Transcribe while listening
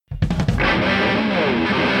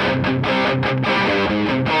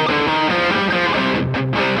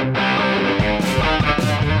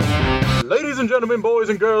gentlemen, boys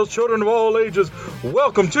and girls, children of all ages,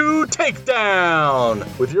 welcome to Takedown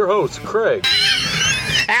with your host, Craig.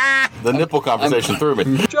 The nipple conversation threw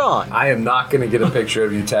me. John. I am not going to get a picture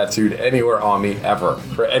of you tattooed anywhere on me ever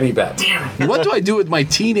for any bet. What do I do with my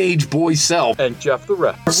teenage boy self? And Jeff the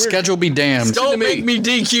Ref. Schedule be damned. Don't make me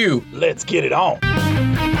DQ. Let's get it on.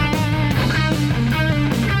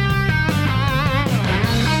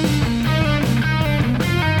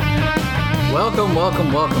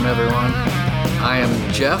 Welcome, everyone. I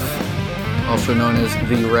am Jeff, also known as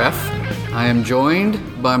The Ref. I am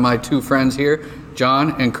joined by my two friends here,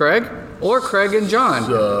 John and Craig, or Craig and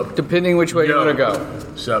John, depending which way you want to go.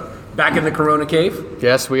 So, back in the Corona Cave?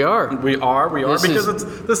 Yes, we are. We are, This because is-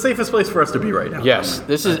 it's the safest place for us to be right now. Yes,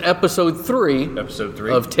 this is episode 3 Episode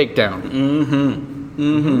 3. of Takedown.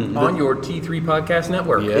 On your T3 Podcast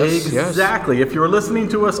Network. Yes. Exactly. If you're listening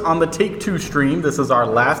to us on the Take Two stream, this is our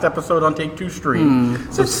last episode on Take Two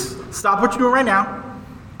stream. So stop what you're doing right now.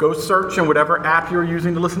 Go search in whatever app you're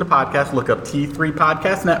using to listen to podcasts. Look up T3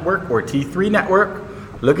 Podcast Network or T3 Network.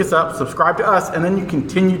 Look us up, subscribe to us, and then you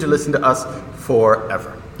continue to listen to us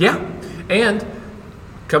forever. Yeah. And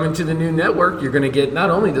coming to the new network, you're going to get not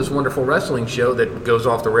only this wonderful wrestling show that goes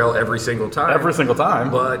off the rail every single time. Every single time.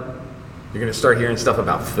 But you're going to start hearing stuff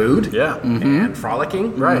about food. Yeah. And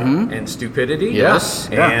frolicking. Right. And stupidity. Yes.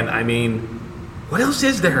 And I mean, what else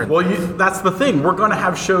is there? Well, that's the thing. We're going to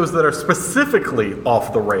have shows that are specifically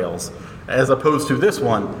off the rails, as opposed to this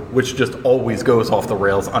one, which just always goes off the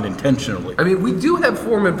rails unintentionally. I mean, we do have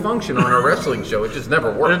form and function on our wrestling show. It just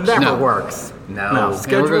never works. It never No. works. No.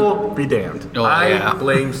 Schedule be damned. Oh, I yeah.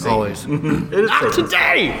 blame Satan. Always. It is Not Satan's.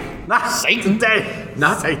 today. Not Satan Day.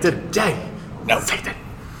 Not Satan. today. No, Satan.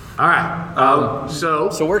 All right.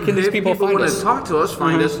 So where can these if people find want us? to talk to us,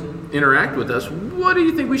 find us, interact with us, what do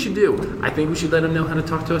you think we should do? I think we should let them know how to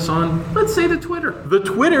talk to us on, let's say, the Twitter. The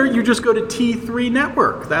Twitter, you just go to T3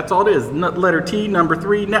 Network. That's all it is. Letter T, number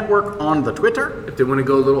 3 Network on the Twitter. If they want to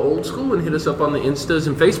go a little old school and hit us up on the Instas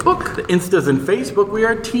and Facebook, The Instas and Facebook, we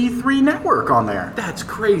are T3 Network on there. that's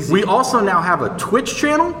crazy. We also now have a Twitch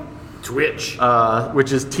channel, Twitch.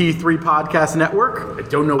 which is T3 Podcast Network. I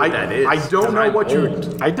don't know what that is. I don't know I'm what you.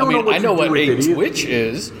 old. I don't I mean, know what I know you do what with a it either. Twitch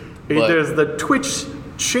is, but There's the Twitch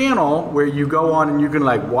channel where you go on and you can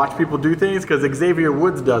like watch people do things because Xavier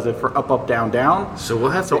Woods does it for Up, Down, Down. So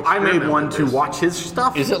we'll have to So I made experiment one with to this. watch his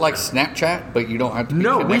stuff. is it like Snapchat, but you don't have to be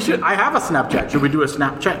No, we connected? should. I have a Snapchat. Should we do a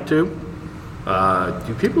Snapchat too?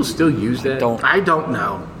 Do people still use that? don't. I don't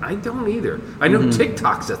know. I don't either. I know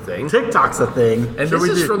TikTok's a thing. TikTok's a thing. And Should this we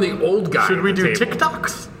is do- from the old guy. Should at we the do table.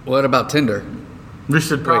 TikToks? What about Tinder? We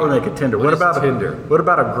should probably make a Tinder. what What is about Tinder? What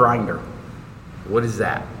about a Grinder? What is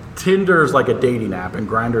that? Tinder's like a dating app, and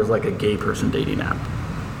Grindr's like a gay person dating app.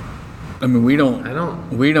 I mean, we I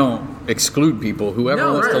don't exclude people. Whoever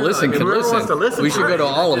No, wants right, to no, listen I mean, can whoever listen. wants to listen, We should go to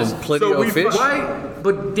right. all of them. So Plitio we- Fish. Why?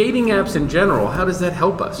 But dating apps in general, how does that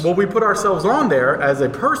help us? Well, we put ourselves on there as a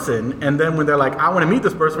person, and then when they're like, "I want to meet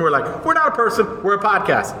this person," we're like, "We're not a person. We're a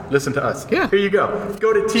podcast. Listen to us." Yeah. Here you go.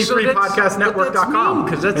 Go to T3podcastnetwork.com,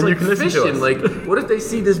 because that's and like you can listen to fishing. us. Like, what if they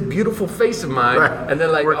see this beautiful face of mine, Right. and they're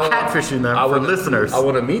like, We're "Oh, catfishing them I for wanna- listeners." I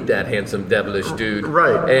want to meet that handsome, devilish dude."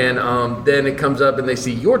 Right. And then it comes up, and they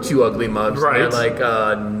see your two ugly mugs. Right. And they're like,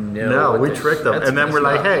 "No." No, what we the- tricked them, that's and then we're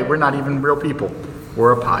messed like, up. "Hey, we're not even real people.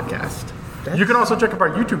 We're a podcast." You can also check up our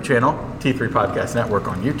YouTube channel, T3 Podcast Network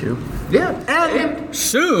on YouTube. Yeah. And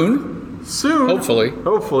Soon, soon, Hopefully.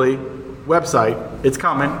 website. It's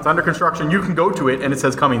coming. It's under construction. You can go to it, and it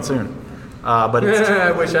says coming soon. But it's, I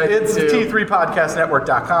wish I did it's too.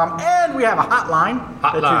 T3podcastnetwork.com, and we have a hotline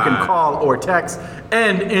that you can Hotline. call or text.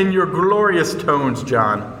 And in your glorious tones,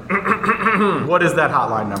 John, what is that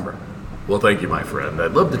hotline number? Well, thank you, my friend.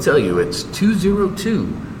 I'd love to tell you it's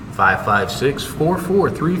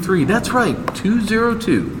 202-556-4433. That's right,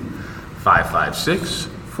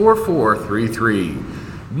 202-556-4433.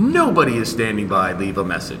 Nobody is standing by. Leave a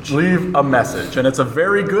message. Leave a message, and it's a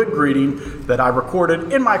very good greeting that I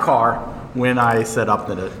recorded in my car when I set up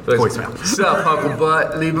the voicemail. Sup, Uncle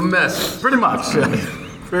Butt? Leave a message. Pretty much.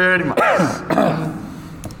 Pretty much.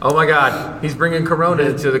 Oh my God, he's bringing Corona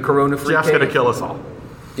into the Corona-free Jeff's cave. gonna kill us all.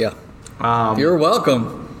 yeah. You're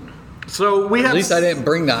welcome. So we have. At least I didn't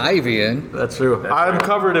bring the ivy in. That's true. I'm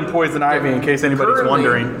covered in poison ivy in case anybody's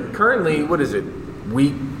wondering. Currently, what is it?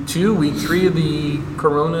 Week 2, week 3 of the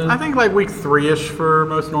Corona I think like week 3-ish for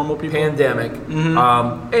most normal people. pandemic.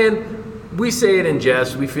 And we say it in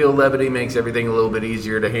jest. We feel levity makes everything a little bit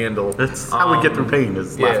easier to handle. That's how we get through pain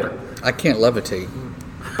is laughter. I can't levitate.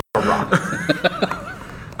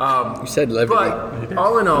 You said levity. But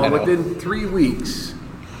all in all, I know. within 3 weeks,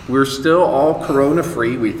 we're still all Corona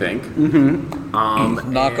free, we think.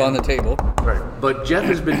 Knock on the table. Right. But Jeff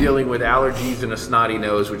has been dealing with allergies and a snotty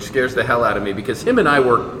nose, which scares the hell out of me because him and I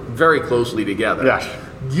work very closely together. Yes.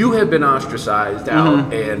 You have been ostracized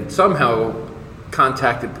out and somehow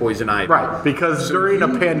contacted poison ivy. Right, because during a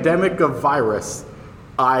pandemic of virus,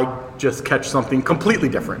 I just catch something completely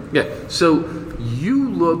different. Yeah. So you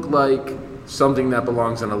look like something that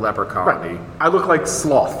belongs in a leper colony. Right. I look like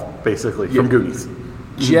Sloth, basically, from Goonies.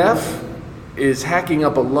 Jeff is hacking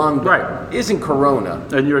up a lung that Right. isn't corona.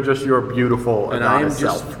 And you're just your beautiful And I am Adonis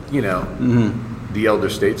just, self. the elder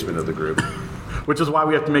statesman of the group. Which is why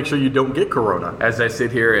we have to make sure you don't get corona. As I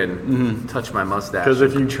sit here and touch my mustache 'Cause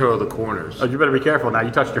if and you- control the corners. Oh, you better be careful now. You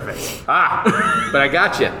touched your face. But I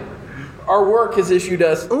got you. Our work has issued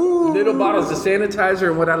us little bottles of sanitizer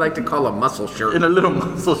and what I like to call a muscle shirt. In a little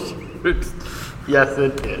muscle shirt. Yes,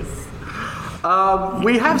 it is.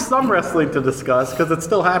 We have some wrestling to discuss because it's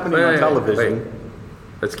still happening on television. Wait.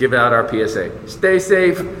 Let's give out our PSA. Stay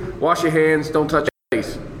safe. Wash your hands. Don't touch your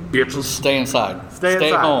face. Bitches. Stay inside. Stay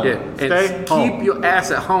inside. home. Yeah. And Stay home. keep your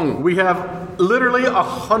ass at home. We have literally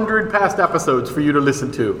 100 past episodes for you to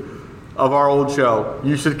listen to of our old show.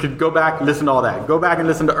 You could go back, listen to all that. Go back and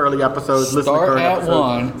listen to early episodes. Listen to Start current at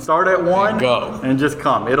episodes. 1 Start at 1 and go. and just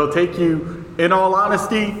come. It'll take you, in all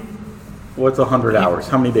honesty, what's 100 hours?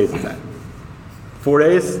 How many days is that? 4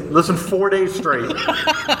 days? Listen 4 days straight,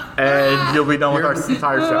 and you'll be done with our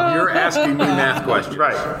entire show. You're asking me math questions.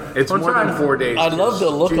 Right. It's I'm more than trying- 4 days. I love the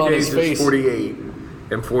look 2 on days his is face. 48.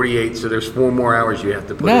 And 48, so there's 4 more hours you have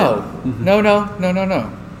to put No. in. No.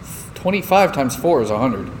 25 times 4 is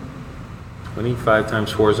 100. 25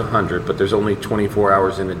 times 4 is 100, but there's only 24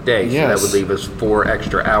 hours in a day, so that Yes. would leave us 4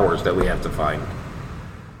 extra hours that we have to find.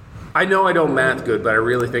 I know I don't math good, but I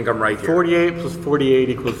really think I'm right here. 48 plus 48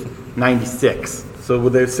 equals 96. So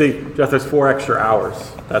would they see, Jeff, there's 4 extra hours.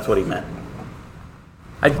 That's what he meant.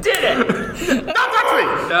 I did it! Don't touch me!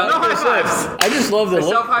 No high fives! I just love the look.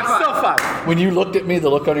 Self-high-five. Still 5. When you looked at me, the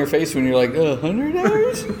look on your face when you're like, 100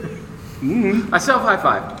 hours? I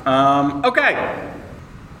self-high-fived. Okay.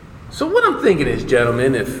 So what I'm thinking is,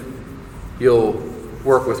 gentlemen, if you'll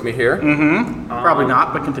work with me here. Probably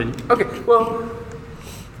not, but continue. Okay, well,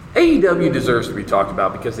 AEW deserves to be talked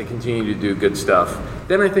about because they continue to do good stuff.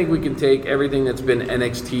 Then I think we can take everything that's been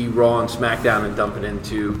NXT, Raw, and SmackDown and dump it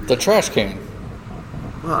into, The trash can.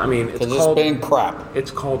 well, I mean, it's Because it's called, been crap.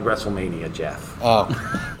 it's called WrestleMania, Jeff. Oh,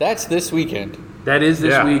 that's this weekend. That is this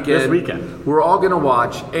Yeah, weekend. this weekend. We're all going to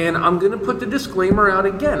watch, and I'm going to put the disclaimer out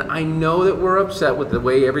again. I know that we're upset with the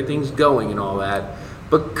way everything's going and all that,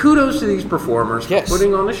 but kudos to these performers Yes. for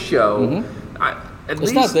putting on a show.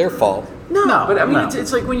 It's not their fault. No, No, but I mean, no.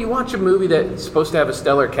 it's like when you watch a movie that's supposed to have a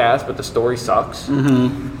stellar cast, but the story sucks.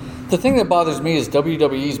 The thing that bothers me is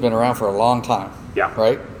WWE's been around for a long time. Yeah.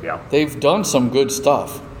 Right? Yeah. They've done some good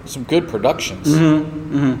stuff, some good productions.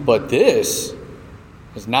 But this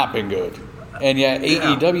has not been good. And yet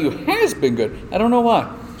AEW has been good. I don't know why.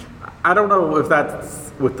 I don't know if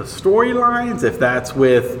that's with the storylines, if that's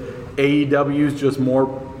with AEW's just more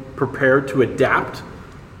prepared to adapt,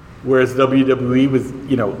 whereas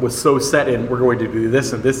WWE was so set in, we're going to do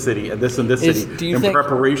this in this city and this in this Do city you in think-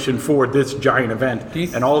 preparation for this giant event.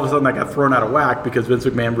 And all of a sudden that got thrown out of whack because Vince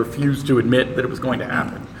McMahon refused to admit that it was going to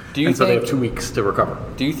happen. Do you and so they think- have 2 weeks to recover.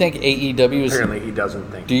 Do you think AEW is Apparently, he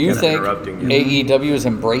doesn't think. Do you he's think interrupting you. AEW is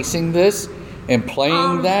embracing this and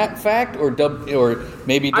playing that fact, or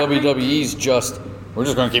maybe I think- WWE's just we're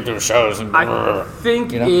just going to keep doing shows and I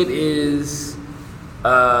think You know? it is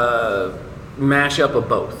a mashup of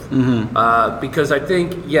both. Because I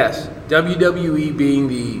think, yes, WWE being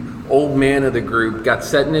the old man of the group got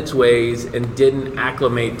set in its ways and didn't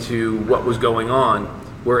acclimate to what was going on,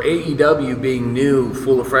 where AEW being new,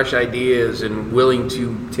 full of fresh ideas and willing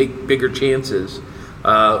to take bigger chances,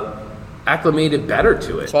 acclimated better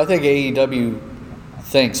to it. So I think AEW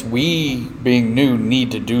thinks we, being new,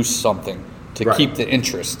 need to do something to Right. keep the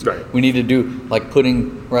interest. Right. We need to do like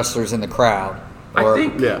putting wrestlers in the crowd. I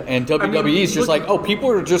think- Yeah. And WWE's just look- like, oh,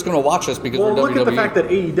 people are just going to watch us because Well, we're look WWE. at the fact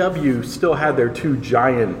that AEW still had their 2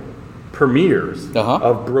 giant premieres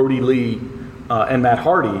of Brody Lee and Matt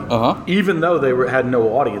Hardy, even though they had no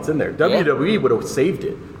audience in there. WWE would have saved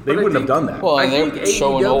it. They But I wouldn't have think- done that. Well, I and they're think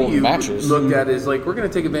showing old AEW matches. looked at it as like, we're going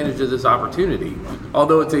to take advantage of this opportunity.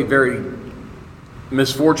 Although it's a very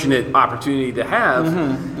misfortunate opportunity to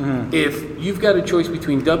have, if you've got a choice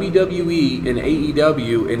between WWE and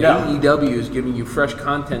AEW, and Yeah. AEW is giving you fresh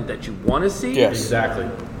content that you want to see, Yes. Exactly.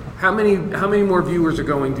 how many more viewers are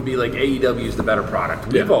going to be like, AEW is the better product?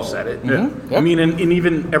 We've Yeah. all said it. Yeah. Yep. I mean, and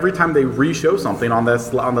even every time they re-show something on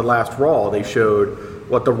the last Raw, they showed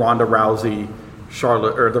what the Ronda Rousey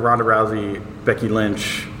Becky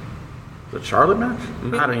Lynch The Charlotte match? I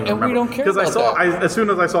don't even remember. we don't care because about that. as soon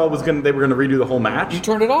as I saw they were going to redo the whole match, You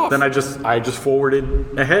turned it off. Then I just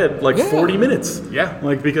forwarded ahead like 40 minutes. Yeah.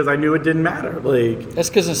 Like because I knew it didn't matter. Like That's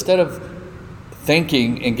because instead of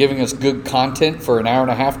thinking and giving us good content for an hour and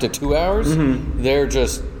a half to 2 hours, they're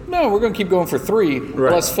just, no, we're going to keep going for 3.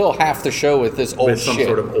 Right. Let's fill half the show with this old with some shit.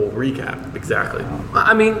 sort of old recap. Exactly.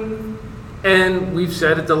 I mean, and we've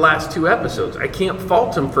said it the last 2 episodes. I can't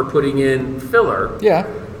fault him for putting in filler. Yeah.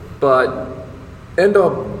 But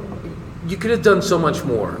you could have done so much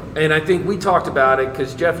more. And I think we talked about it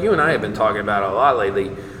because Jeff, you and I have been talking about it a lot lately,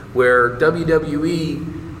 where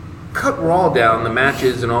WWE cut Raw down, the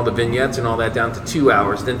matches and all the vignettes and all that down to 2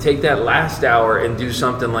 hours, then take that last hour and do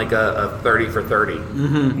something like a 30 for 30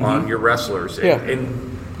 on your wrestlers. Yeah.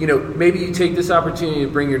 And you know, maybe you take this opportunity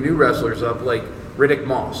to bring your new wrestlers up, like Riddick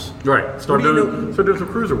Moss. Right. Start doing some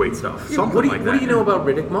cruiserweight stuff. Yeah, Something what like that. What do you know about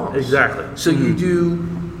Riddick Moss? Exactly. So you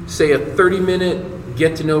do, say, a 30-minute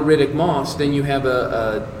get to know Riddick Moss, then you have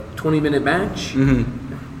a 20-minute match,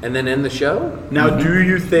 and then end the show? Now, do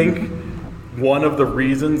you think one of the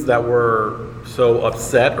reasons that we're so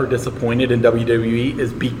upset or disappointed in WWE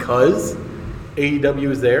is because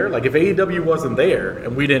AEW is there? Like, if AEW wasn't there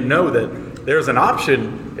and we didn't know that there's an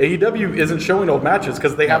option, AEW isn't showing old matches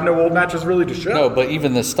because they have no old matches really to show. No, but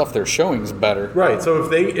even the stuff they're showing is better. Right.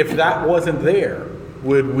 So if that wasn't there,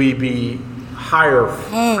 would we be higher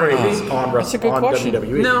praise on That's a good question.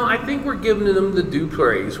 WWE? No, I think we're giving them the due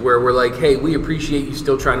praise where we're like, hey, we appreciate you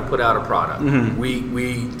still trying to put out a product. We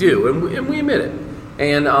do, and we admit it.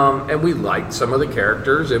 And we like some of the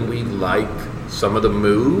characters, and we like some of the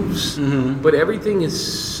moves, but everything is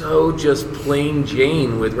so just plain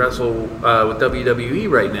Jane with with WWE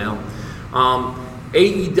right now.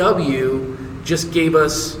 AEW just gave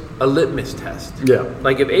us a litmus test. Yeah.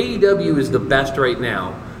 Like if AEW is the best right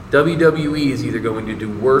now, WWE is either going to do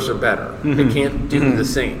worse or better. They can't do the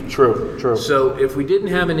same. True. So if we didn't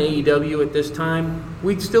have an AEW at this time,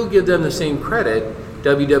 we'd still give them the same credit.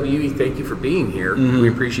 WWE, thank you for being here. We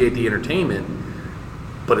appreciate the entertainment,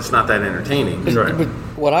 but it's not that entertaining. Right. But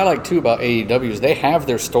what I like too about AEW is they have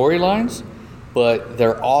their storylines, but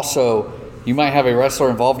they're also, you might have a wrestler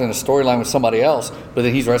involved in a storyline with somebody else, but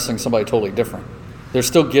then he's wrestling somebody totally different. They're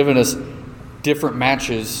still giving us different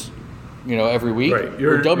matches, every week. Right.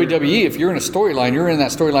 Or WWE, if you're in a storyline, you're in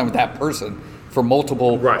that storyline with that person for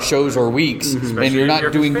multiple shows or weeks, and you're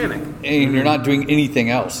not doing you're not doing anything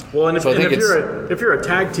else. Well, and if, so if you're a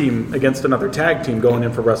tag team against another tag team going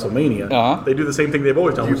in for WrestleMania, they do the same thing they've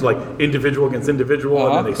always done, which is like individual against individual,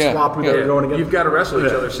 and then they swap who they're going against. You've got to wrestle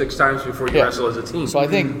each other 6 times before you wrestle as a team. So I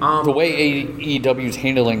think the way AEW is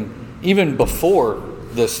handling, even before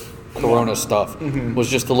this Corona stuff, was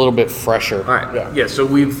just a little bit fresher. All right. Yeah. So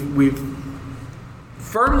we've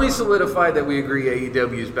firmly solidified that we agree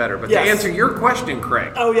AEW is better. But to answer your question,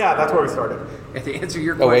 Craig. Oh yeah, that's where we started. To answer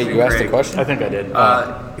your Oh question, wait, you asked Craig, the question? I think I did.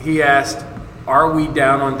 he asked, "Are we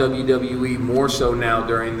down on WWE more so now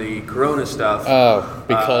during the Corona stuff?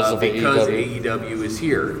 Because because AEW. AEW is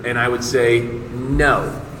here?" And I would say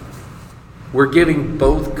no. We're giving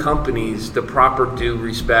both companies the proper due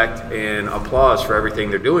respect and applause for everything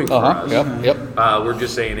they're doing for us. Yep. We're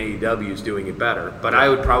just saying AEW is doing it better. But I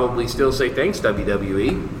would probably still say thanks,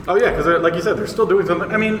 WWE. Oh yeah, because like you said, they're still doing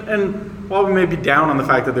something. I mean, and while we may be down on the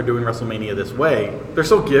fact that they're doing WrestleMania this way, they're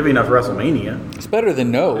still giving us WrestleMania. It's better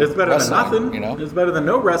than no. It's better wrestling, than nothing. It's better than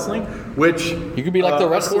no wrestling, which you could be like the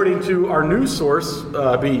wrestler. According to our news source,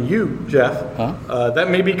 being you, Jeff, that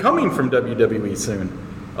may be coming from WWE soon.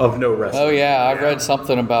 Of no wrestling. Oh yeah, I read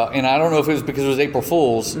something about, and I don't know if it was because it was April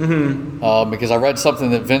Fool's, because I read something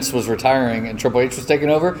that Vince was retiring and Triple H was taking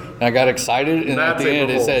over, and I got excited, and That's at the end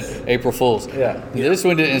April it said April Fool's. Yeah. This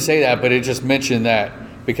one didn't say that, but it just mentioned that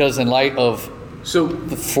because in light of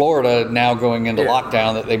the Florida now going into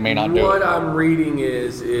lockdown, that they may not do it. What I'm reading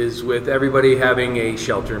is with everybody having a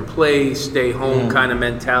shelter in place, stay home kind of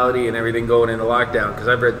mentality, and everything going into lockdown. Because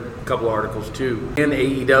I've read a couple of articles too. And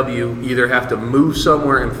AEW either have to move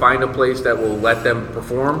somewhere and find a place that will let them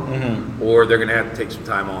perform, or they're going to have to take some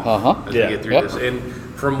time off as we get through this. And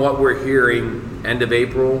from what we're hearing, end of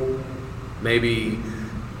April, maybe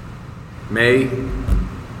May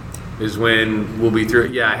is when we'll be through.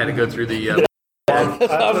 Yeah, I had to go through the.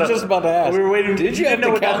 I was just about to ask. We were waiting. Did you have know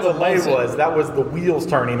to what count that the delay months? was? That was the wheels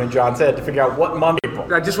turning, and John said to figure out what month.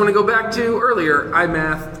 April. I just want to go back to earlier. I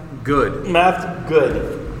mathed good. Math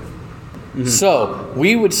good. So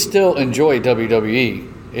we would still enjoy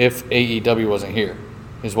WWE if AEW wasn't here,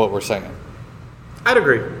 is what we're saying. I'd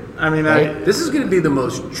agree. I mean, Right? This is going to be the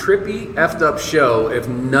most trippy, effed up show if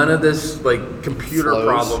none of this like computer Flows.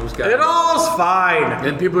 problems got. it all's fine.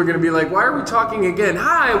 And people are going to be like, "Why are we talking again?"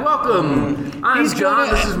 Hi, welcome. I'm He's John.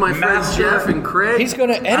 gonna- This is my friends Master. Jeff and Craig. He's going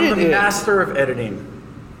to I'm edit the it. master of editing.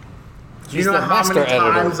 Do you He's know the how master many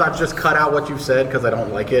editor. times I've just cut out what you've said because I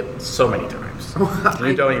don't like it? So many times.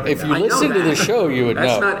 You don't even If know. you I know listen to that. the show, you would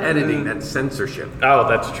That's know. not editing. That's censorship. Oh,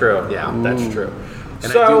 that's true. Yeah. That's true.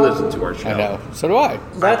 And so, I do listen to our show. I know. So do I. I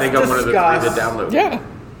let's think I'm one of the discuss three that download. Yeah.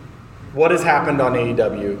 what has happened on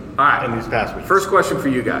AEW All right. in these past weeks. First question for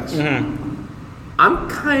you guys. Mm-hmm. I'm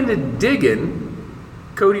kind of digging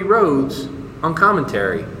Cody Rhodes on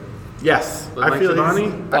commentary. Yes, With I Mike feel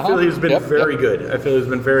Giovanni? I feel he's been Yep, very yep. good. I feel he's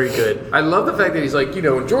been very good. I love the fact that he's like,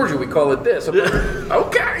 in Georgia we call it this. I'm like,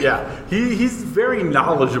 okay. Yeah, he's very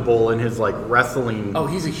knowledgeable in his like wrestling Oh,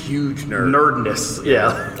 he's a huge nerd. nerdness.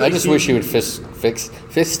 Yeah, I just wish you would fix the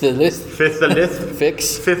list. fifth the list.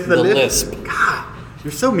 Fix Fifth the the lisp. lisp. God,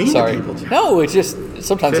 you're so mean Sorry. to people. Jeff. No, it's just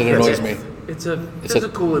sometimes it Fifth the annoys lisp. me. It's a It's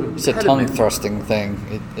physical it's a tongue impediment. thrusting thing.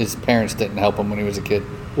 His parents didn't help him when he was a kid.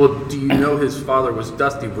 Well, do you know his father was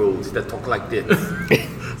Dusty Rhodes that talked like this?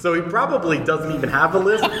 So he probably doesn't even have a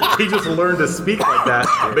lisp. He just learned to speak like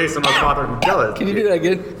that based on his father who does. Can you do that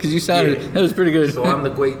again? Because you sounded that was pretty good. So I'm the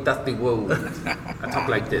great Dusty Rhodes. I talk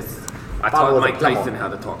like this. I Father taught was a Mike plumber. Tyson how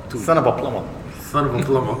to talk too. Son of a plumber. Son of a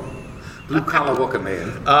plumber. Blue collar worker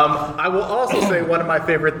man. I will also say one of my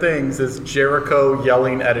favorite things is Jericho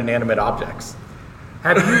yelling at inanimate objects.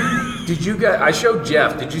 Did you guys, I showed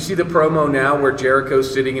Jeff, did you see the promo now where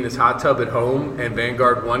Jericho's sitting in his hot tub at home and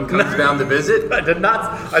Vanguard 1 comes down to visit? I did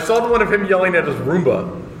not. I saw the one of him yelling at his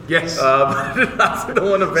Roomba. Yes. I did not see the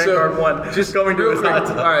one of Vanguard 1 just going to real his quick, hot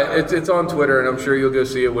tub. All right, it's on Twitter, and I'm sure you'll go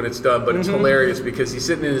see it when it's done. But it's hilarious because he's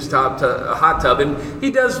sitting in his hot tub, and he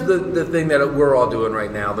does the thing that we're all doing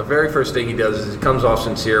right now. The very first thing he does is he comes off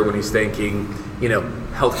sincere when he's thanking,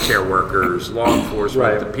 healthcare workers, law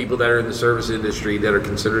enforcement, Right. the people that are in the service industry that are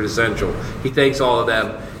considered essential. He thanks all of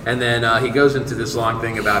them, and then he goes into this long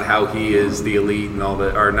thing about how he is the elite and all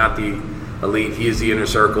that, or not the elite, he is the inner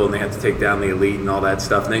circle and they have to take down the elite and all that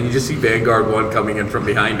stuff. And then you just see Vanguard 1 coming in from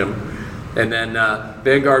behind him. And then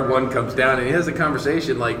Vanguard 1 comes down and he has a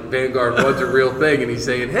conversation like Vanguard 1's a real thing. And he's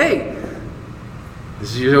saying, hey,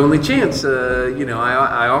 this is your only chance.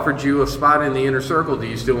 I offered you a spot in the inner circle. Do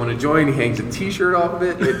you still want to join? He hangs a t-shirt off of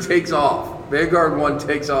it. It takes off. Vanguard 1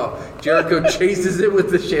 takes off. Jericho chases it with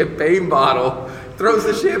the champagne bottle, throws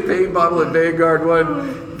the champagne bottle at Vanguard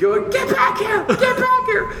 1, going, get back here, get back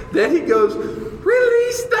here. Then he goes,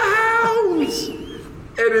 release the hounds.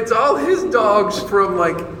 And it's all his dogs from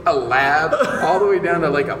like a lab all the way down to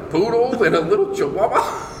like a poodle and a little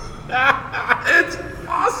chihuahua. It's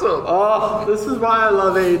awesome. Oh, this is why I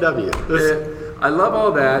love AEW. I love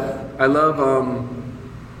all that. I love,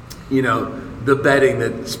 the betting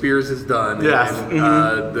that Spears has done. Yes.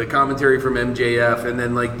 And, the commentary from MJF. And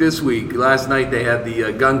then, like, this week, last night, they had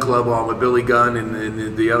the Gun Club on with Billy Gunn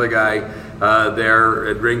and the other guy there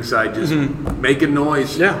at ringside just making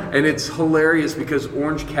noise. Yeah. And it's hilarious because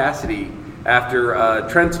Orange Cassidy, after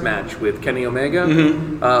Trent's match with Kenny Omega,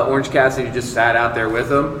 Orange Cassidy just sat out there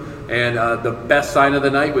with him. And the best sign of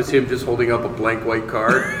the night was him just holding up a blank white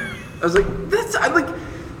card. I was like,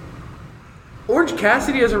 Orange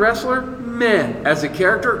Cassidy as a wrestler, man. As a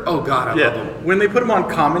character, oh God, I love him. When they put him on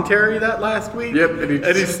commentary that last week, Yep,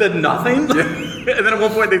 and he said nothing, and then at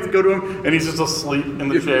one point they go to him and he's just asleep in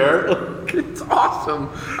the chair. It's awesome.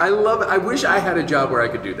 I love it. I wish I had a job where I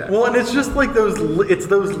could do that. Well, and it's just like those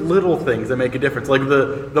little things that make a difference. Like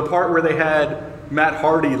the part where they had Matt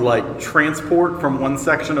Hardy like transport from one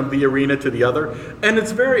section of the arena to the other, and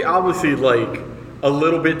it's very obviously like a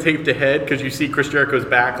little bit taped ahead because you see Chris Jericho's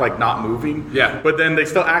back like not moving. Yeah. But then they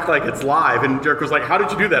still act like it's live, and Jericho's like, "How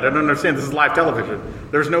did you do that? I don't understand. This is live television.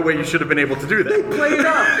 There's no way you should have been able to do that." Play it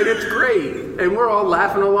up, and it's great, and we're all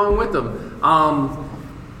laughing along with them.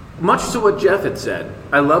 Much to what Jeff had said,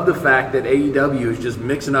 I love the fact that AEW is just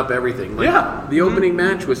mixing up everything. Like, Yeah. The opening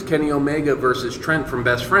match was Kenny Omega versus Trent from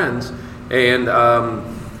Best Friends, and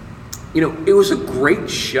it was a great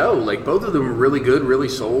show. Like, both of them were really good, really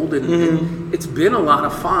sold, and it's been a lot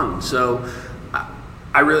of fun. So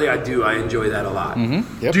I enjoy that a lot.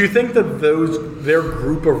 Yep. Do you think that their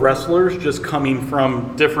group of wrestlers just coming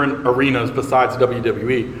from different arenas besides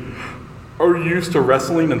WWE are used to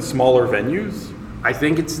wrestling in smaller venues? I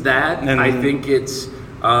think it's that. And- I think it's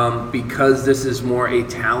because this is more a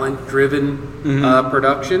talent-driven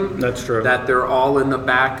production. That's true. That they're all in the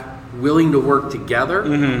back willing to work together.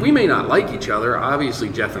 We may not like each other. Obviously,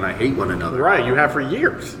 Jeff and I hate one another. Right, you have for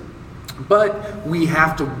years. But we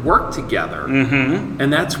have to work together.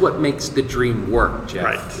 And that's what makes the dream work, Jeff,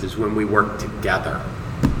 Right. is when we work together.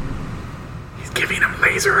 He's giving him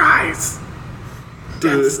laser eyes.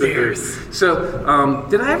 Downstairs. So,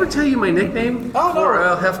 did I ever tell you my nickname Oh, no.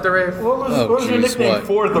 for Hefter? What was your geez, nickname what?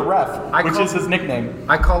 for the ref? Which call- is his nickname?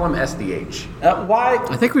 I call him SDH. Why?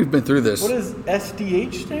 I think we've been through this. What does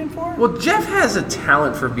SDH stand for? Well, Jeff has a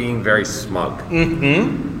talent for being very smug.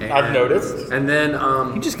 I've noticed. And then,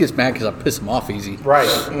 He just gets mad because I piss him off easy. Right.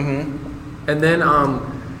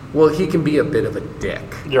 well, he can be a bit of a dick.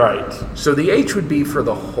 You're right. So the H would be for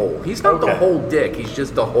the hole. He's not the Okay. whole dick. He's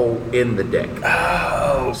just the hole in the dick.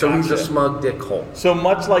 Oh, So he's a gotcha. smug dick hole. So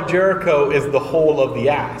much like Jericho is the hole of the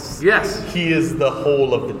ass. Yes. He is the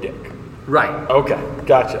hole of the dick. Right. Okay.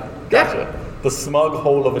 Gotcha. Yeah. Gotcha. The smug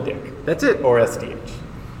hole of a dick. That's it. Or SDH.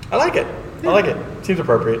 I like it. I like it. Seems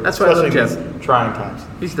appropriate. That's why I love especially in Jeff. these trying times.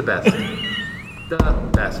 He's the best. The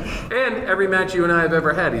best. And every match you and I have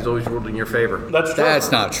ever had, he's always ruled in your favor. That's true.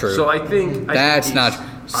 That's not true. So I think That's not.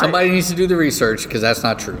 Somebody needs to do the research because that's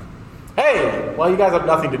not true. Hey, well, you guys have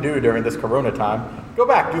nothing to do during this Corona time. Go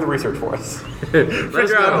back, do the research for us.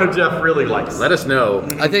 Figure out know. who Jeff really likes. Let us know.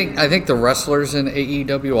 I think the wrestlers in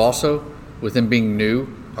AEW also, with them being new,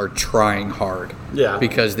 are trying hard. Yeah.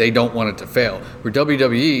 Because they don't want it to fail. Where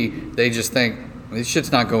WWE, they just think this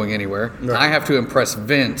shit's not going anywhere. Right. I have to impress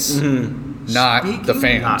Vince, not the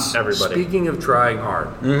fans. Not everybody. Speaking of trying hard,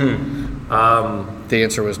 The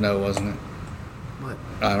answer was no, wasn't it? What?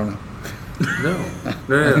 I don't know.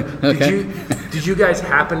 No. Okay. Did you guys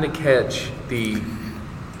happen to catch the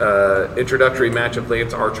introductory match of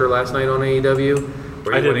Lance Archer last night on AEW?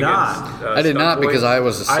 Where he I did went not. against, I did Stunt not Boy? because I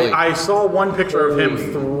was asleep. I saw one picture of him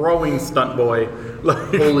Holy. throwing Stunt Boy.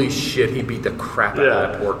 Like, Holy shit, he beat the crap out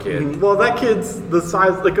of that poor kid. Well, that kid's the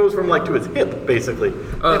size that goes from like to his hip, basically.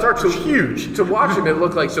 Lance Archer's huge. To watch him, it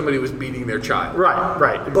looked like somebody was beating their child. Right,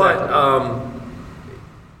 exactly. But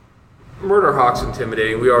Murder Hawk's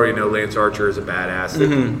intimidating. We already know Lance Archer is a badass.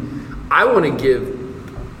 I want to give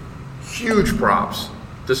huge props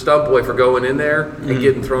to Stunt Boy for going in there and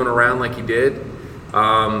getting thrown around like he did.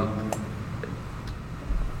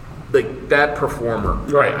 Like that performer.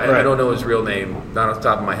 Right, I right. don't know his real name, not off the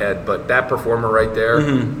top of my head, but that performer right there.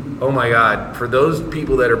 Oh my God! For those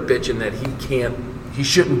people that are bitching that he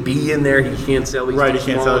shouldn't be in there. He can't sell. He's Right, too he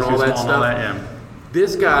can't small sell. and all He's that too stuff. small and all that, yeah.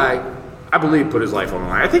 This guy, I believe, put his life on the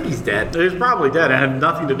line. I think he's dead. He's probably dead and had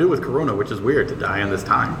nothing to do with Corona, which is weird to die in this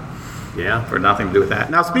time. Yeah, for nothing to do with that.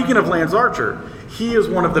 Now, speaking of Lance Archer, he is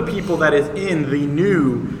one of the people that is in the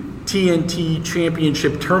new TNT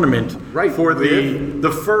Championship tournament Right, for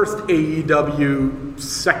the first AEW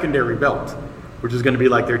secondary belt, which is going to be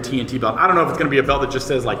like their TNT belt. I don't know if it's going to be a belt that just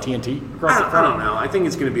says like TNT across the I front. don't know. I think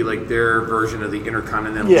it's going to be like their version of the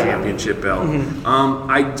Intercontinental Yeah. Championship belt.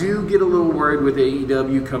 I do get a little worried with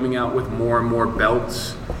AEW coming out with more and more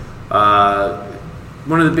belts.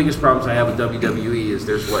 One of the biggest problems I have with WWE is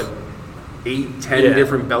there's 8, 10 Yeah,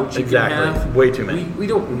 different belts you exactly. can have. Way too many. We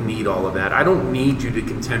don't need all of that. I don't need you to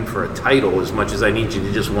contend for a title as much as I need you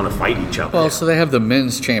to just want to fight each other. Well, so they have the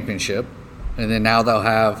men's championship, and then now they'll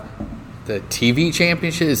have the TV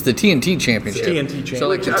championship. It's the TNT championship. It's TNT championship. So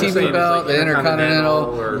like the I'm saying TV it's belt, like the Intercontinental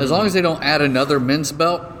Intercontinental. or- As long as they don't add another men's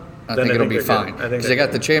belt, I Then think I it'll think be they're fine. good. I think Because they're they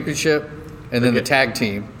got good. the championship, and then the tag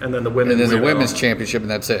team, And then the women's. and then the women's championship,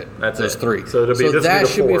 and that's it. That's Those it. three. So it'll be this will that be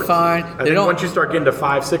the should be fourth. fine. I think once you start getting to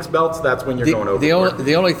 5, 6 belts, that's when you're going over.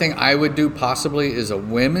 The only thing I would do possibly is a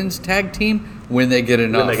women's tag team when they get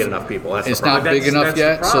enough. When they get enough people. That's the It's problem. not big enough That's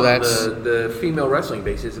yet, the so problem. that's the female wrestling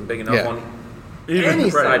base isn't big enough Yeah. on any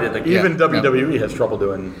side of the game. Even WWE has trouble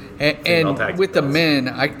doing female and tag with the belts.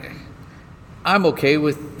 men, I'm okay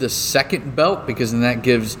with the second belt because then that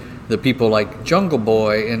gives the people like Jungle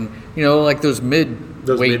Boy and like those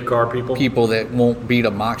mid-card people. that won't beat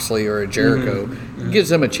a Moxley or a Jericho. It gives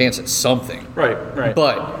them a chance at something. Right.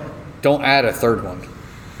 But don't add a third one.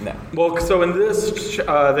 No. Well, so in this,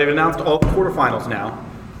 they've announced all the quarterfinals now.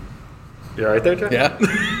 You all right there, Jeff? Yeah.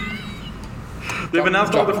 They've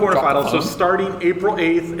announced all the Drop the quarterfinals. So phone. starting April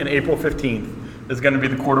 8th and April 15th is going to be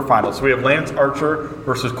the quarterfinals. So we have Lance Archer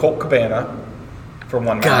versus Colt Cabana for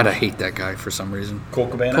one match. God, I hate that guy for some reason.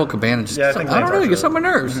 Colt Cabana? Colt Cabana just, Yeah, I I think don't Lance know, he Archer- gets on my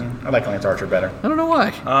nerves. I like Lance Archer better. I don't know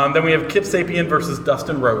why. Then we have Kip Sapien versus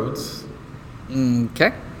Dustin Rhodes.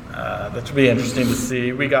 Okay. That should be interesting to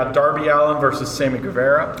see. We got Darby Allin versus Sammy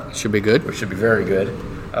Guevara, Should be good. which should be very good.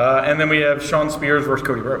 And then we have Shawn Spears versus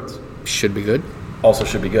Cody Rhodes. Should be good. Also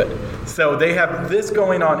should be good. So they have this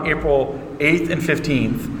going on April 8th and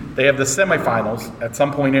 15th. They have the semifinals at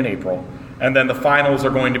some point in April. And then the finals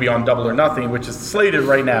are going to be on Double or Nothing, which is slated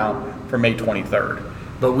right now for May 23rd.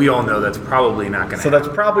 But we all know that's probably not going to So happen.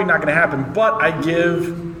 that's probably not going to happen. But I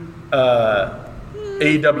give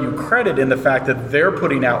AEW credit in the fact that they're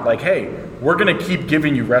putting out like, hey, we're going to keep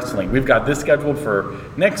giving you wrestling. We've got this scheduled for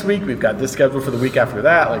next week. We've got this scheduled for the week after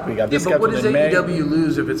that. Like we got this but what scheduled does in May. AEW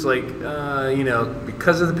lose if it's like,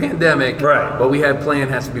 because of the pandemic, Right. what we had planned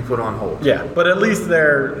has to be put on hold? Yeah, but at least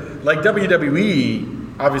they're like WWE.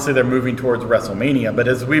 Obviously, they're moving towards WrestleMania. But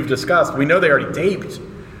as we've discussed, we know they already taped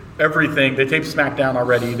everything. They taped SmackDown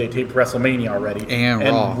already. They taped WrestleMania already, And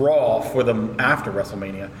Raw for them after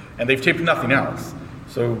WrestleMania, and they've taped nothing else.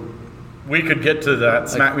 So we could get to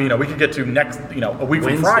that. We could get to next. A week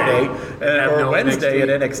from Wednesday. Friday Have or no Wednesday NXT.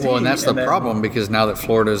 at NXT. Well, and that's the then- problem because now that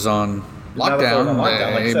Florida's on now that they're lockdown, on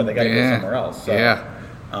lockdown, like I said, they got to go somewhere else. So. Yeah.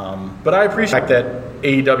 But I appreciate that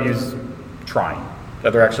AEW's trying.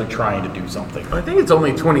 That they're actually trying to do something. I think it's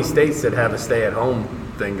only 20 states that have a stay-at-home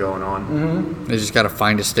thing going on. Mm-hmm. They just got to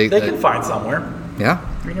find a state They that. can find somewhere. Yeah.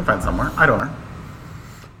 We can find somewhere. I don't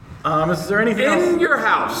know. Is there anything else? In your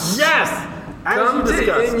house. Yes! As Come we to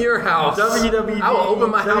discussed, in your house. WWE. I will open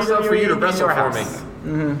my house up for you to WWE wrestle in your for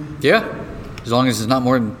me. house. Yeah. As long as it's not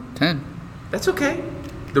more than 10. That's okay.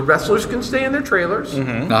 The wrestlers can stay in their trailers.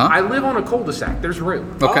 Mm-hmm. Uh-huh. I live on a cul-de-sac. There's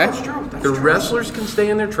room. Okay. Oh, that's true. That's The true. wrestlers can stay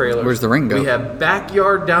in their trailers. Where's the ring go? We have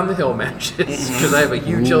backyard down the hill matches because I have a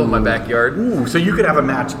huge hill in my backyard. Ooh, so you could have a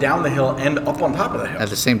match down the hill and up on top of the hill. At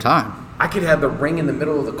the same time. I could have the ring in the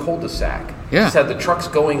middle of the cul-de-sac. Yeah. Just have the trucks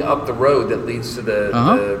going up the road that leads to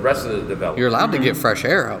the rest of the development. You're allowed to get fresh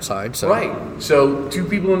air outside. So. Right. So 2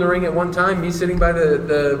 people in the ring at one time, me sitting by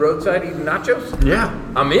the roadside eating nachos. Yeah.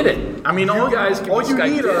 I'm in it. I mean, you all guys can all be you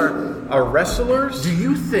Skyped need in. are wrestlers. Do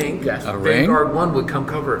you think Yes. A ring? Vanguard 1 would come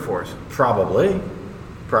cover it for us? Probably.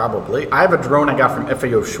 I have a drone I got from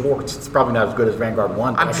FAO Schwartz. It's probably not as good as Vanguard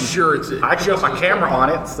 1. but I'm sure it's. I can put my camera on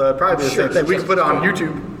it, so it'd probably be the Sure, same thing. We just- can put it on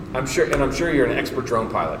YouTube. I'm sure you're an expert drone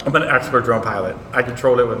pilot. I'm an expert drone pilot. I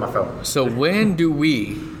control it with my phone. So when do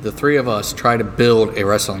we, the 3 of us, try to build a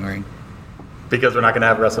wrestling ring? Because we're not going to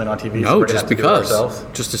have wrestling on TV. so No, we're gonna just have to do it because. ourselves.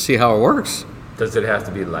 Just to see how it works. Does it have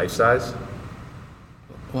to be life size?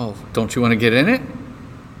 Well, don't you want to get in it?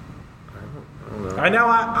 I know.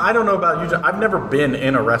 I don't know about you. I've never been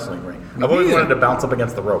in a wrestling ring. I've always neither. wanted to bounce up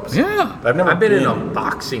against the ropes. Yeah. But I've been in a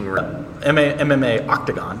boxing ring. MMA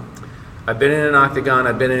octagon. I've been in an octagon.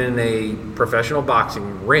 I've been in a professional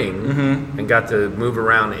boxing ring and got to move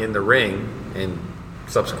around in the ring and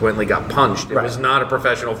subsequently got punched. It Right. was not a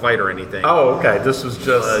professional fight or anything. Oh, okay. This was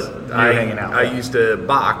just you hanging out. I used to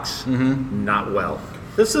box, not well.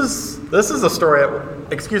 This is a story.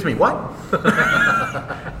 Excuse me. What?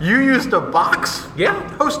 You used to box? Yeah.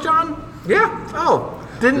 Host John? Yeah. Oh,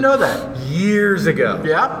 didn't know that. Years ago.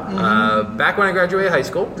 Yeah. Back when I graduated high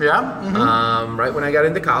school. Yeah. Right when I got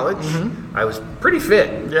into college, I was pretty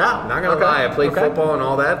fit. Yeah, Not gonna okay, lie, I played okay. football and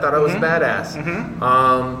all that. Thought I was badass.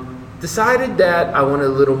 Decided that I wanted a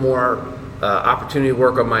little more opportunity to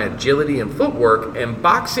work on my agility and footwork, and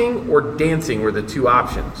boxing or dancing were the 2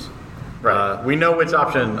 options. Right. We know which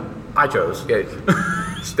option I chose. Okay,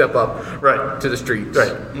 step up Right. to the streets.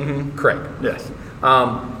 Right. Correct. Yes.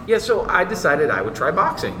 So I decided I would try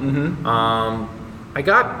boxing. I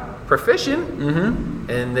got proficient,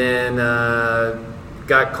 and then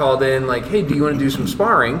got called in like, hey, do you want to do some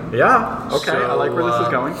sparring? Yeah. Okay. I like where this is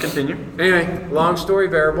So, going. Continue. Anyway, long story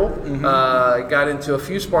variable. Got into a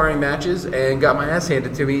few sparring matches and got my ass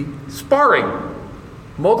handed to me sparring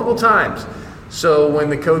multiple times. So when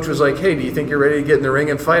the coach was like, hey, do you think you're ready to get in the ring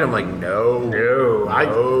and fight? I'm like, no. No.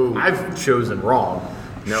 I've chosen wrong.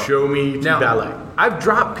 No. Show me to Now, ballet. I've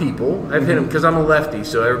dropped people. I've hit them because I'm a lefty,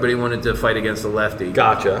 so everybody wanted to fight against the lefty.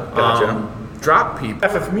 Gotcha. Drop people.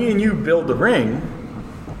 If me and you build the ring,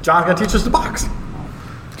 John's gonna teach us to box.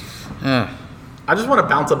 I just want to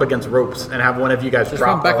bounce up against ropes and have one of you guys Just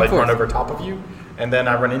drop run back while I and forth. run over top of you, and then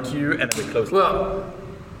I run into you, and then we close. Well,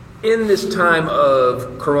 in this time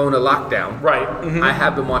of Corona lockdown, Right. I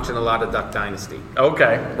have been watching a lot of Duck Dynasty.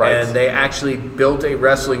 Okay. Right. And they actually built a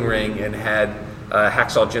wrestling ring and had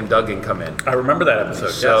Hacksaw Jim Duggan come in. I remember that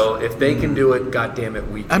episode. So if they can do it, goddamn it,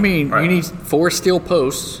 we can. I mean, Right. you need 4 steel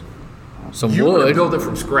posts, some You were wood. to build it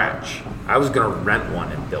from scratch. I was going to rent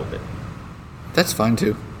one and build it. That's fine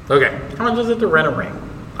too. Okay. How much is it to rent a ring?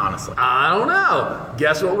 Honestly. I don't know.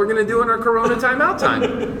 Guess what we're going to do in our Corona timeout time?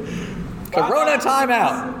 Corona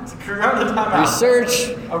timeout. Corona timeout.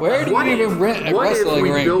 Research. Where do you even rent a what if wrestling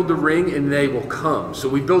we ring? build a ring and they will come? So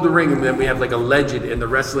we build a ring and then we have like a legend in the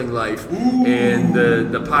wrestling life and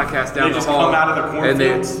the podcast down They the just hall. come out of the and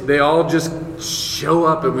cornfields? they all just show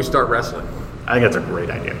up and we start wrestling. I think that's a great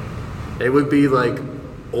idea. It would be like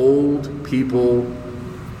old people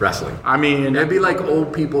wrestling. I mean, It'd be like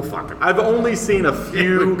old people fucking. I've only seen a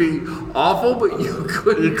few. It would be awful, but you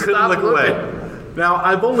couldn't stop look looking. away. Now,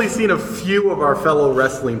 I've only seen a few of our fellow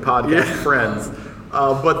wrestling podcast friends,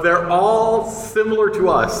 but they're all similar to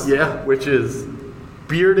us. Yeah. Which is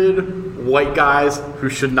bearded white guys who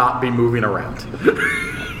should not be moving around,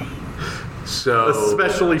 So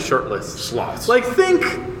especially shirtless. sloths. Like think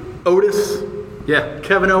Otis, yeah,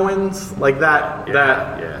 Kevin Owens, like that.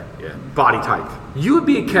 yeah. Body type. You would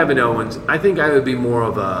be a Kevin Owens. I think I would be more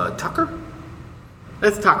of a Tucker.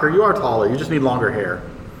 That's Tucker. You are taller. You just need longer hair.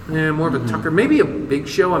 Yeah, more of a Tucker. Maybe a Big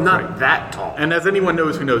Show. I'm not that tall. And as anyone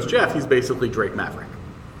knows who knows Jeff, he's basically Drake Maverick.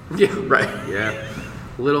 Yeah, Right. Yeah,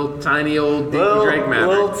 little tiny old Dinky Drake Maverick.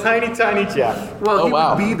 Little tiny Jeff. Well, he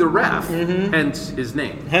wow. would be the ref, hence his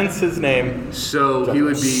name. Hence his name. So he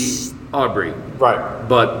would be Aubrey, Right.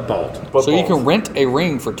 but bald. But So you bald. can rent a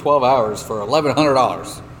ring for 12 hours for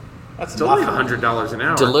 $1,100. That's It's only nothing. $100 an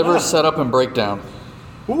hour. Deliver, set up, and breakdown.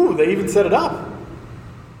 Ooh, they even set it up.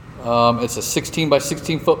 It's a 16 by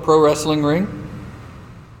 16 foot pro wrestling ring.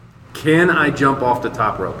 Can I jump off the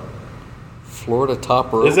top rope? Florida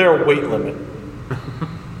top rope. Is there a weight limit?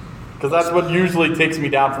 Because that's what usually takes me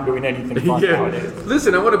down from doing anything fun nowadays.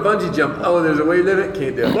 Listen, I want to bungee jump. Oh, there's a weight limit.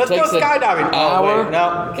 Can't do it. Let's go Takes an skydiving. hour, Oh, wait,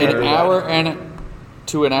 no, can't do an that. hour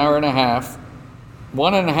to an hour and a half,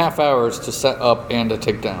 1.5 hours to set up and to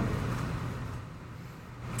take down.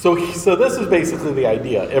 So this is basically the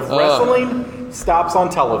idea. If wrestling stops on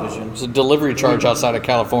television, It's a delivery charge outside of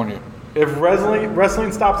California. if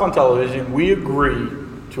wrestling stops on television, we agree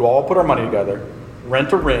to all put our money together,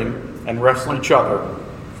 rent a ring, and wrestle each other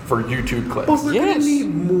for YouTube clips. But we're going Yes. to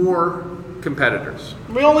need more competitors.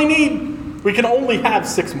 We can only have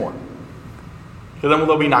 6 more. Because then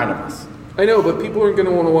there'll be 9 of us. I know, but people aren't going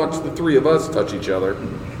to want to watch the three of us touch each other.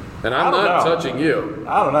 And I'm I don't not know. touching you.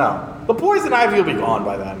 I don't know. The Poison Ivy will be gone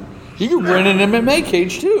by then. You can rent an MMA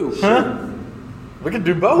cage too. Huh? We could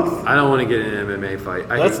do both. I don't want to get in an MMA fight.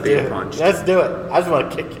 I Let's hate do being it. punched. Let's do it. I just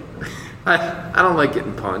want to kick you. I don't like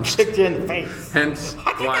getting punched. Kick you in the face. Hence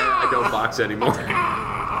why I don't box anymore.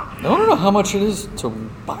 I don't know how much it is to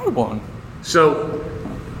buy one. So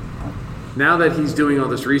now that he's doing all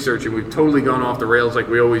this research and we've totally gone off the rails like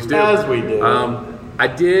we always do. As we do. I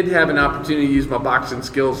did have an opportunity to use my boxing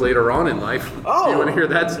skills later on in life. Oh. Do you want to hear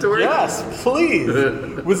that story? Yes, please.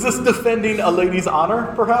 Was this defending a lady's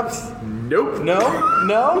honor, perhaps? Nope. No?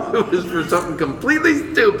 No? It was for something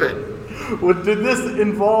completely stupid. Well, did this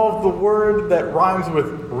involve the word that rhymes with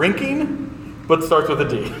rinking, but starts with a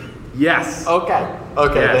D? Yes. Okay.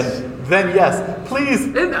 Okay, Yes. then yes. Please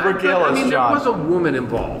And regale us, there John. was a woman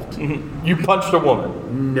involved. You punched a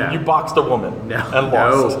woman. No. You boxed a woman. No. And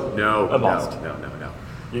lost. No. And lost. No.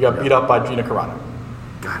 You got beat up by Gina Carano.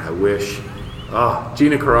 God, I wish. Oh,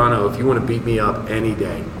 Gina Carano, if you want to beat me up any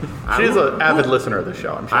day. She's an avid listener of the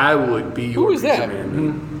show, I'm sure. I would be your Who is that? pizza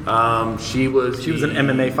man. She was an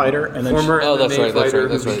MMA fighter, and then former Oh, that's MMA right, that's fighter right,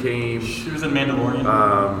 that's who right. became she was in Mandalorian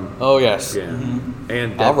Oh yes. yeah,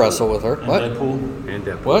 and I'll Deadpool. wrestle with her. and What? Deadpool. And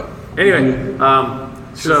Deadpool. What? Anyway,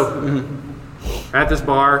 so at this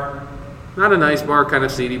bar, not a nice bar, kind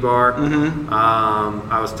of seedy bar.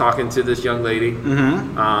 I was talking to this young lady,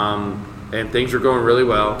 and things were going really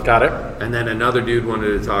well. Got it. And then another dude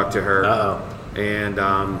wanted to talk to her. Uh-oh. And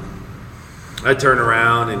I turn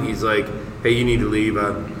around and he's like, "Hey, you need to leave.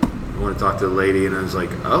 I want to talk to the lady." And I was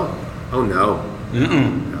like, "Oh no."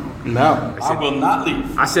 No, I will not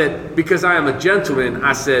leave. I said, because I am a gentleman,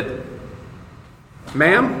 I said,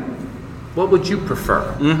 "Ma'am, what would you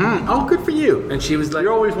prefer?" Oh, good for you. And she was like,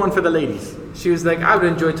 You're always one for the ladies. she was like, "I would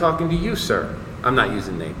enjoy talking to you, sir." I'm not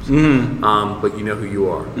using names, but you know who you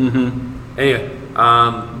are. Anyway,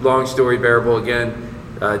 long story bearable again.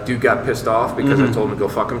 Dude got pissed off because I told him to go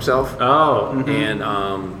fuck himself Oh. and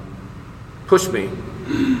pushed me.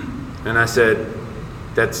 And I said,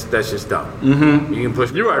 "That's just dumb. You can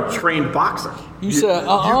push me. You are a trained boxer. You said, You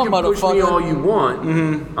can push me all motherfucker. you want,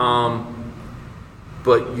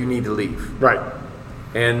 but you need to leave." Right.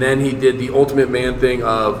 And then he did the ultimate man thing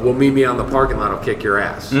of, "Well, meet me out in the parking lot. I'll kick your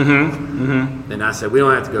ass." And I said, "We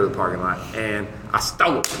don't have to go to the parking lot." And I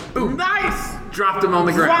stole him. Boom. Nice. Dropped him on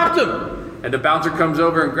the ground. Dropped him. And the bouncer comes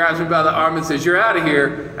over and grabs me by the arm and says, "You're out of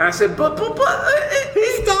here." And I said, but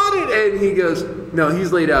he started. And he goes, "No,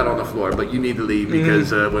 he's laid out on the floor, but you need to leave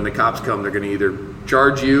because when the cops come, they're going to either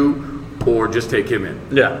charge you or just take him in."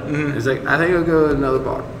 Yeah. He's like, "I think I'll go to another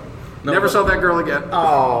bar." Never saw that girl again.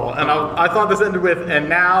 Oh, and I thought this ended with, and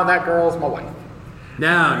now that girl's my wife.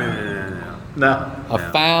 No. No. I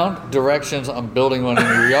found directions on building one in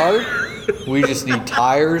your yard. We just need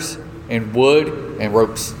tires and wood and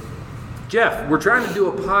ropes. Jeff, we're trying to do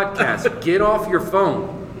a podcast. Get off your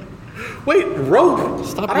phone. Wait, rope?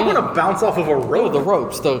 Stop I don't being- want to bounce off of a rope. No, the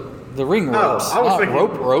ropes, the ring ropes. I was not thinking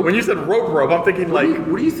rope. When you said rope, I'm thinking like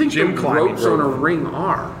What do you think gym the climbing ropes on a rope. ring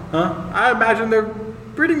are? Huh? I imagine they're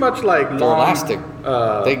pretty much like They're long, elastic.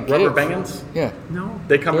 They rubber give. bands. Yeah. No.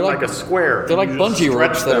 They come They're in like- like a square. They're like and you just bungee stretch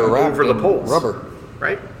ropes that them are wrapped over the in poles. rubber.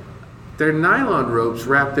 Right? They're nylon ropes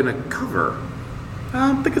wrapped in a cover.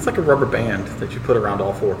 I think it's like a rubber band that you put around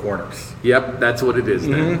all four corners. Yep, that's what it is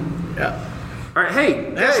then. Yeah. All right,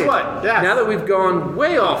 hey, guess Hey, what? yes. Now that we've gone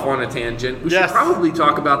way off on a tangent, we should Yes. probably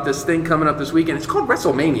talk about this thing coming up this weekend. It's called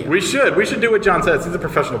WrestleMania. We should do what John says. He's a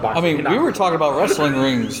professional boxer. I mean, You're we not. were talking about wrestling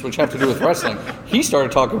rings, which have to do with wrestling. He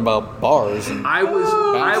started talking about bars. And I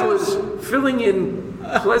was filling in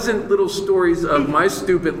pleasant little stories of my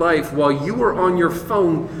stupid life while you were on your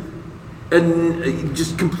phone and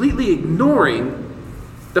just completely ignoring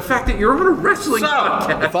the fact that you're on a wrestling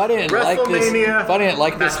podcast. if I didn't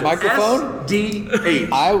like this microphone, SDH.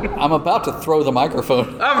 I'm about to throw the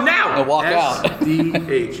microphone Oh, now! and walk out.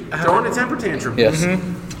 SDH. Throwing a temper tantrum. Yes.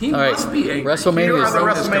 He All right. must be angry. WrestleMania Here are the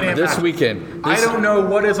is WrestleMania this matches. weekend. I don't know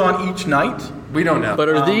what is on each night. We don't know. But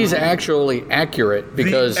are these actually accurate?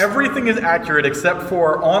 Because Everything is accurate except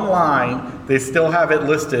for online, they still have it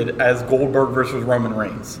listed as Goldberg versus Roman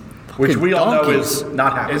Reigns, which Fucking we all know donkeys. is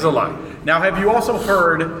not happening. Is a lie. Now, have you also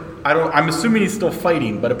heard? I'm assuming he's still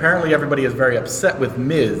fighting, but apparently everybody is very upset with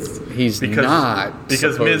Miz. He's not,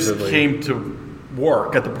 because Miz supposedly. came to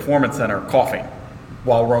work at the Performance Center coughing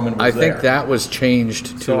while Roman was I there. think that was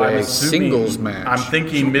changed to So I'm a assuming- singles match. I'm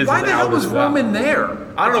thinking Miz Why is the hell out was as well. Roman there?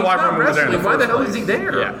 I don't know If why he's not Roman was there in the wrestling, first Why the hell place. is he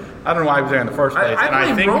there? Yeah, I don't know why he was there in the first place. and I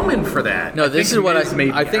blame think Roman for that. No, this think is what Miz may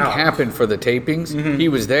be I think out. happened for the tapings. He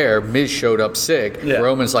was there. Miz showed up sick. Yeah.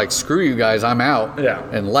 Roman's like, "Screw you guys, I'm out." Yeah.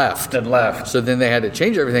 and left. And left. So then they had to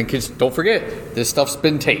change everything because don't forget, this stuff's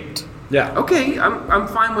been taped. Yeah. Okay, I'm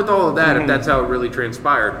fine with all of that if that's how it really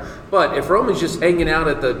transpired. But if Roman's just hanging out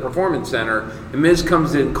at the Performance Center and Miz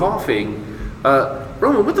comes in coughing,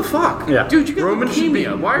 Roman, what the fuck? Yeah, Dude, you got Roman should be.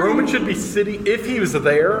 leukemia. Why are Roman you? should be sitting. If he was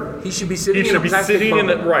there, He should be sitting. he should in a be plastic sitting in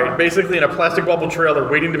bubble. the, right, basically in a plastic bubble trailer,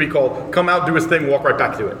 waiting to be called. Come out, do his thing, walk right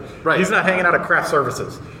back to it. Right. He's not hanging out at craft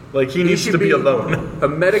services. Like he needs should to be be- alone. A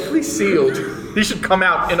medically sealed. He should come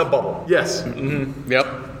out in a bubble. Yes. Yep. He should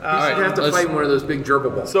have to fight in one of those big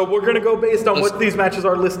gerbil balls. So we're gonna go based on Let's what these matches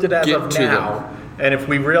are listed as get of to now. And if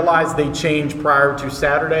we realize they change prior to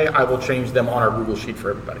Saturday, I will change them on our Google sheet for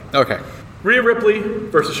everybody. Okay. Rhea Ripley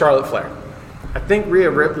versus Charlotte Flair. I think Rhea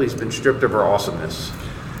Ripley's been stripped of her awesomeness.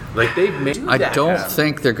 Like they've made. I that don't happen.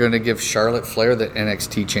 think they're going to give Charlotte Flair the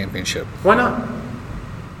NXT championship Why not?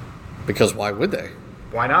 because why would they?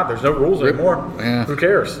 Why not? There's no rules anymore. Yeah. Who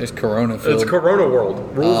cares? It's Corona. It's filled. Corona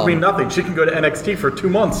world. Rules mean nothing. She can go to NXT for 2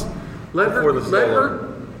 months. Let before this is let over. her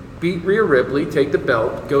beat Rhea Ripley, take the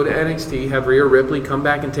belt, go to NXT, have Rhea Ripley come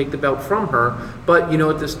back and take the belt from her. But you know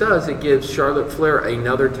what this does? It gives Charlotte Flair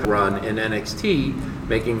another run in NXT,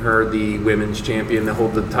 making her the women's champion to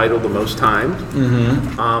hold the title the most times.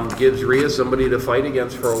 Mm-hmm. Gives Rhea somebody to fight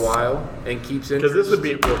against for a while and keeps Because this would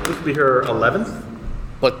be her 11th,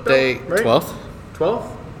 But they right? 12th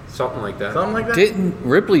 12th, something like that. something like that. didn't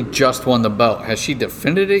Ripley just won the belt? Has she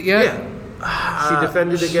defended it yet? Yeah. She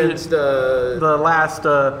defended against The last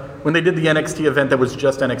when they did the NXT event, that was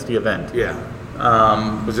just NXT event. yeah.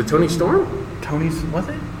 Was it Tony Storm? Tony's was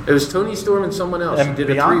it? It was Tony Storm and someone else. And She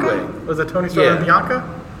did Bianca? a three-way. Was it Tony Storm and Yeah.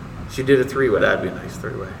 Bianca? She did a three-way. That'd be a nice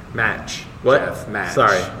three-way. Match. What? Jeff, match.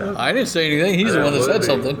 Sorry. I didn't say anything. He's the one that said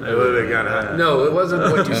something. It would have been kinda, no, it wasn't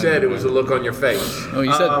what you said. It was the look on your face. Oh,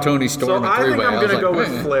 you said Tony So Storm and I think three-way. I'm I was gonna like, go with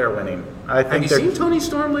man. Flair winning. I Have think you they're seen Tony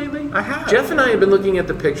Storm lately? I have. Jeff and I have been looking at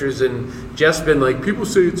the pictures, and Jeff's been like, people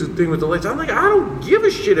say it's a thing with the lights. I'm like, I don't give a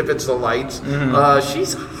shit if it's the lights.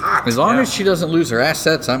 She's hot. As long as she doesn't lose her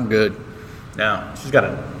assets, I'm good. No, she's got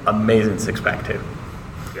an amazing six-pack too.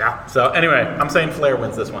 Yeah. So anyway, I'm saying Flair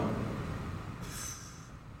wins this one.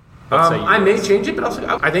 What say you I may guys? change it, but also,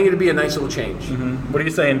 I think it'd be a nice little change. What are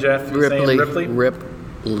you saying, Jeff? You saying Ripley.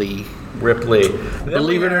 Ripley? Ripley. Then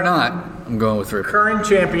Believe we it or have not, I'm going with Ripley. current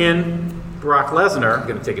champion Brock Lesnar I'm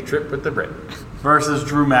gonna take a trip with the Brit. versus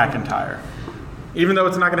Drew McIntyre. Even though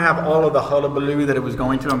it's not going to have all of the hullabaloo that it was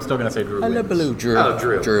going to, I'm still going to say Drew wins. Hullabaloo, Drew. Oh,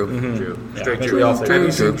 Drew. Drew. Drew. Yeah, Straight I think Drew. we all say Have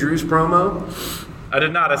you Drew. seen Drew's promo? I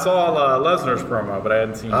did not. I saw Lesnar's promo, but I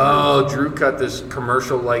hadn't seen. Oh, Drew cut this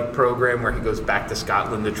commercial-like program where he goes back to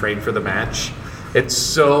Scotland to train for the match. It's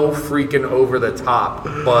so freaking over the top,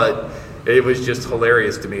 but it was just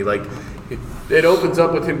hilarious to me. Like, it opens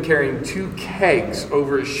up with him carrying 2 kegs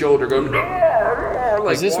over his shoulder, going.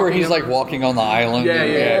 Like, Is this where walking he's up- like walking on the island?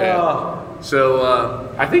 Yeah.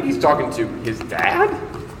 So I think he's talking to his dad,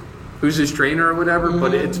 who's his trainer or whatever.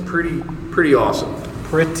 But it's pretty awesome.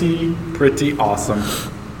 pretty awesome.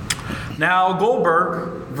 Now,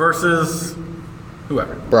 Goldberg versus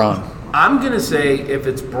whoever. Braun. I'm going to say if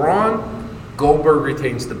it's Braun, Goldberg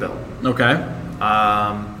retains the belt. Okay.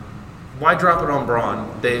 Why drop it on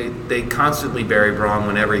Braun? They constantly bury Braun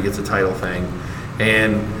whenever he gets a title thing.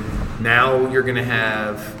 And now you're going to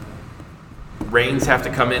have Reigns have to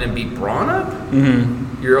come in and beat Braun up?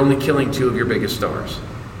 Mm-hmm. You're only killing 2 of your biggest stars.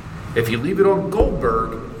 If you leave it on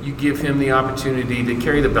Goldberg, you give him the opportunity to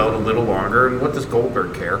carry the belt a little longer. And what does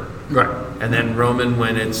Goldberg care? Right. And then Roman,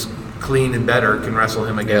 when it's clean and better, can wrestle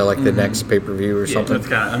him again. Yeah, like the next pay-per-view or something. That's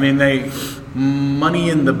kind of, I mean, Money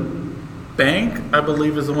in the Bank, I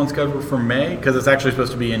believe, is the one scheduled for May, because it's actually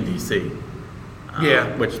supposed to be in DC.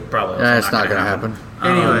 Yeah. Which probably It's not going to happen.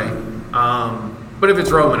 Anyway, but if it's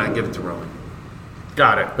Roman, I'd give it to Roman.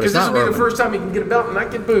 Got it. Because this will be the first time he can get a belt and not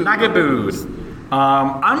get booed. Not get booed.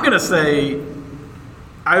 I'm going to say,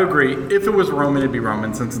 I agree. If it was Roman, it'd be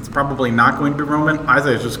Roman. Since it's probably not going to be Roman, I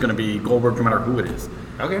say it's just going to be Goldberg no matter who it is.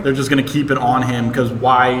 Okay. They're just going to keep it on him, because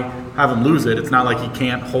why have him lose it? It's not like he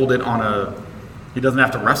can't hold it on he doesn't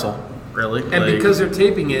have to wrestle, really. And because they're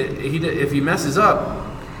taping it, if he messes up,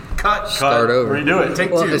 Start over. Redo it.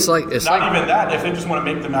 Take Well, 2. it's like Not even that, if they just want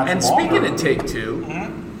to make the match And longer. speaking of take 2,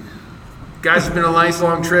 guys, it's been a nice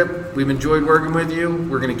long trip. We've enjoyed working with you.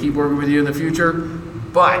 We're going to keep working with you in the future.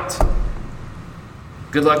 But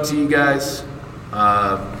good luck to you guys.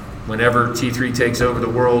 Whenever T3 takes over the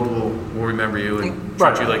world, we'll remember you and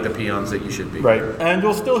treat you like the peons that you should be. Right. And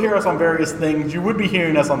you'll still hear us on various things. You would be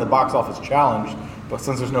hearing us on the Box Office Challenge, but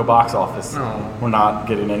since there's no box office, we're not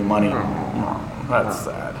getting any money. That's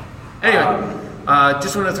sad. Anyway,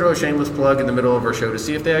 just want to throw a shameless plug in the middle of our show to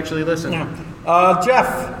see if they actually listen.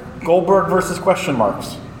 Jeff, Goldberg versus question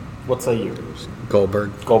marks. What say you?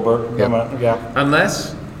 Goldberg. Goldberg? Yep. Yeah.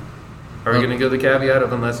 Unless, are we going to go the caveat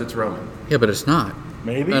of unless it's Roman? Yeah, but it's not.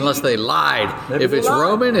 Maybe. Unless they lied. Maybe If they it's lied.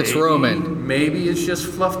 Roman, it's Roman. Maybe it's just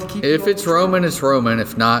fluff to keep If it it's Roman, it's Roman.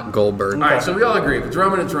 If not, Goldberg. All right, so we all agree. If it's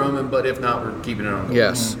Roman, it's Roman, but if not, we're keeping it on Goldberg.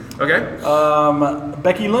 Yes. Okay?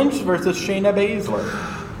 Becky Lynch versus Shayna Baszler.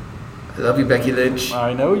 I love you, Becky Lynch.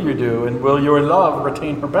 I know you do. And will your love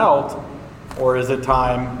retain her belt, or is it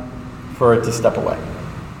time for it to step away?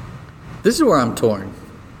 This is where I'm torn.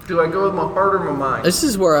 Do I go with my heart or my mind? This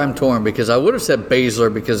is where I'm torn, because I would have said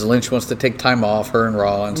Baszler because Lynch wants to take time off, her and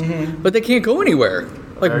Rollins, but they can't go anywhere.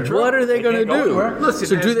 Like, Very true. what are they They going to can't go do? anywhere. Listen,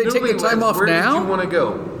 So do as they take the time newlyweds, off where now? did you want to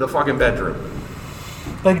go? The fucking bedroom.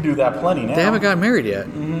 They can do that plenty now. They haven't gotten married yet.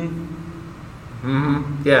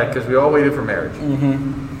 Yeah, because we all waited for marriage.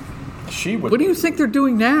 She would. What do you think they're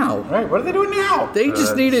doing now? Right. What are they doing now? They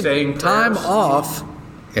just needed saying time prayers. off.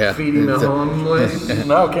 Yeah. Feeding the homeless.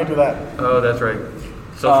 No, can't do that. Oh, that's right.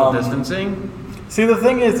 Social distancing. See, the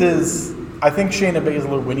thing is I think Shayna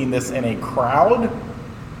Baszler winning this in a crowd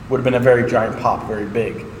would have been a very giant pop, very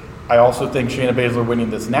big. I also think Shayna Baszler winning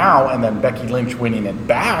this now and then Becky Lynch winning it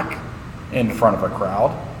back in front of a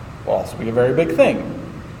crowd will also be a very big thing.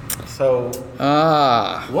 So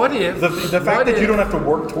What if the fact that you don't have to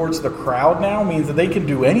work towards the crowd now means that they can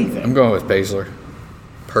do anything. I'm going with Baszler,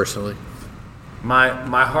 personally.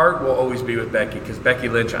 My heart will always be with Becky because Becky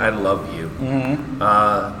Lynch, I love you.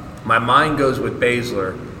 My mind goes with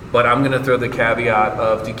Baszler, but I'm going to throw the caveat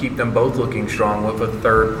of to keep them both looking strong. What if a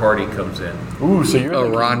third party comes in? Ooh, so you're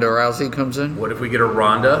thinking- Ronda Rousey comes in. What if we get a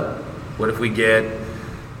Ronda? What if we get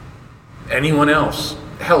anyone else?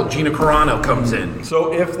 Hell, Gina Carano comes in.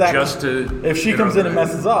 So if she comes in and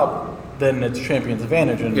messes up, then it's champion's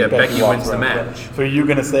advantage and Yeah, Becky walks wins the away with match. it. So you're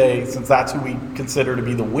going to say, since that's who we consider to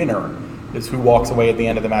be the winner, is who walks away at the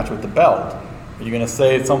end of the match with the belt, are you going to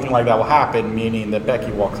say something like that will happen, meaning that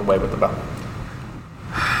Becky walks away with the belt?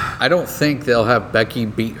 I don't think they'll have Becky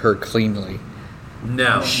beat her cleanly.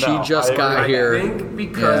 No. She No, just I got agree. here. I think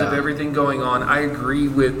because of Yeah. everything going on, I agree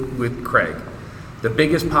with Craig. The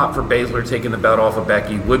biggest pop for Baszler taking the belt off of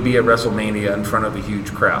Becky would be at WrestleMania in front of a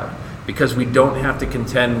huge crowd. Because we don't have to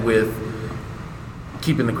contend with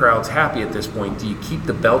keeping the crowds happy at this point. Do you keep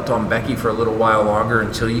the belt on Becky for a little while longer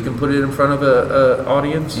until you can put it in front of a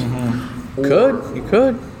audience? You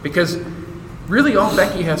could. Because really all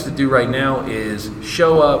Becky has to do right now is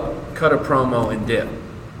show up, cut a promo, and dip.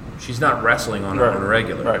 She's not wrestling on a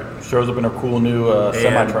regular. Right. Shows up in her cool new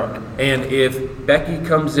semi-truck. And if Becky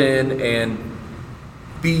comes in and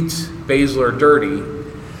beats Baszler dirty,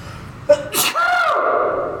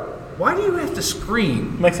 why do you have to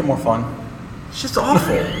scream? Makes it more fun. It's just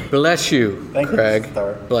awful. Bless you, Thank you, Craig.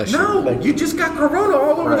 sir. Bless you. No, Thank you just got Corona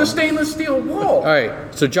all over the stainless steel wall. All right.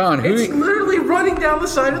 So, John, It's literally running down the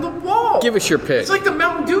side of the wall. give us your pick. It's like the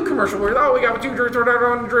Mountain Dew commercial where, oh, we got 2 drinks,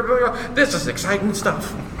 this is exciting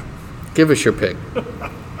stuff. Give us your pick.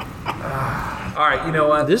 All right, you know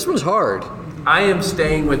what? This was hard. I am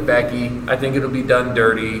staying with Becky. I think it'll be done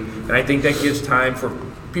dirty, and I think that gives time for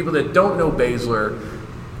people that don't know Baszler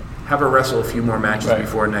have her wrestle a few more matches Right.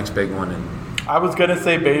 before the next big one. And I was gonna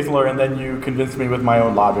say Baszler, and then you convinced me with my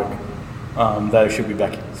own logic that it should be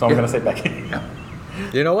Becky. So I'm gonna say Becky.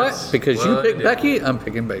 You know what? Because what you I picked did. Becky, I'm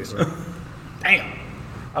picking Baszler. Damn.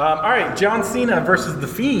 All right, John Cena versus The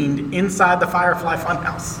Fiend inside the Firefly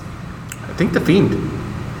Funhouse. I think the Fiend.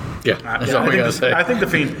 Yeah, that's all I we think gotta say. I think The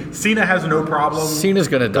Fiend. Cena has no problem Cena's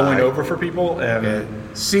gonna going die. over for people, and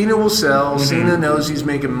Cena will sell. Cena knows he's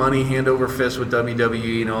making money hand over fist with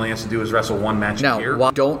WWE, and all he has to do is wrestle one match a Now, year.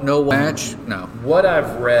 don't know what match? No. What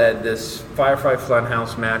I've read, this Firefly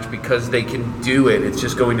Funhouse match, because they can do it, it's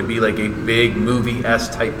just going to be like a big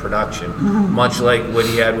movie-esque type production, much like what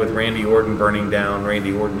he had with Randy Orton burning down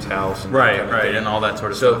Randy Orton's house. And that Right, kind of right, thing. and all that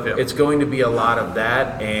sort of So stuff. Yeah. it's going to be a lot of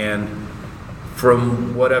that, and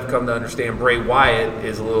from what I've come to understand, Bray Wyatt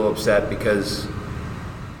is a little upset because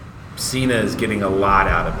Cena is getting a lot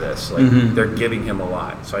out of this. Like they're giving him a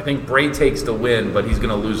lot. So I think Bray takes the win, but he's going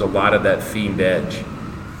to lose a lot of that Fiend edge.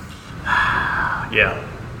 Yeah.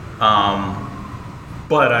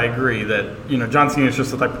 But I agree that, John Cena is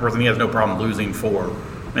just the type of person, he has no problem losing for,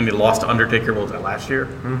 and he lost to Undertaker, what was that, last year?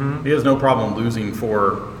 Mm-hmm. He has no problem losing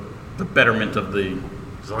for the betterment of the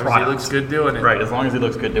As long as he product. looks good doing it. Right, as long as he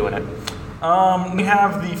looks good doing it. we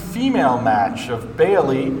have the female match of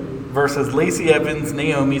Bayley versus Lacey Evans,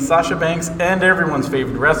 Naomi, Sasha Banks, and everyone's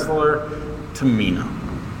favorite wrestler, Tamina.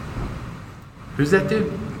 Who's that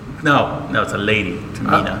dude? No, it's a lady,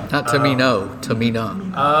 Tamina. Not Tamino.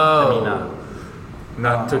 Tamina. Oh.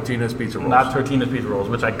 Not Totino's Pizza Rolls. Not Tortina's Pizza Rolls,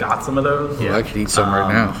 which I got some of those. Oh, I could eat some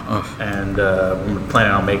right now. Oh, And I'm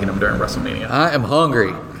planning on making them during WrestleMania. I am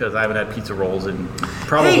hungry. Because I haven't had pizza rolls in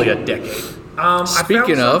probably a decade. I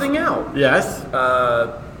Speaking found of- something out. Yes.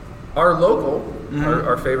 Our local,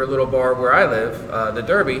 our favorite little bar where I live, the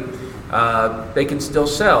Derby, they can still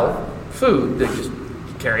sell food. They just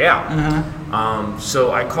carry out.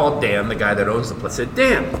 So I called Dan, the guy that owns the place. I said,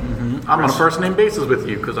 Dan, I'm on a first name basis with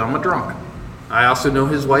you because I'm a drunk. I also know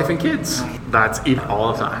his wife and kids That's even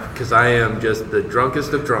all the time. because I am just the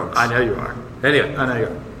drunkest of drunks. I know you are. Anyway, I know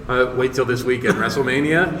you are. wait till this weekend,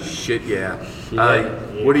 WrestleMania. Shit, yeah.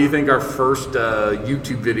 What do you think our first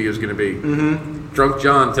YouTube video is going to be? Drunk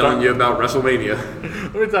John telling you about WrestleMania.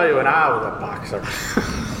 Let me tell you, when I was a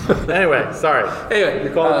boxer. Anyway, sorry. Anyway,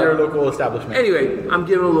 You called your local establishment. Anyway, I'm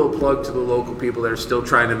giving a little plug to the local people that are still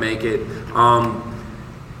trying to make it.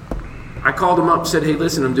 I called him up, said, hey,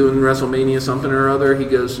 listen, I'm doing WrestleMania something or other. He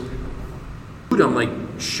goes, dude, I'm like,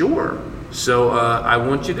 sure. So I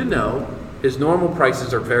want you to know his normal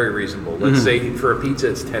prices are very reasonable. Let's say for a pizza,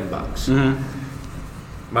 it's $10.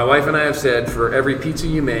 My wife and I have said for every pizza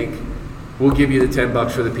you make, we'll give you the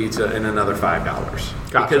 $10 for the pizza and another $5.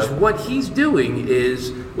 Gotcha. Because what he's doing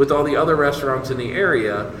is, with all the other restaurants in the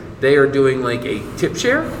area, they are doing like a tip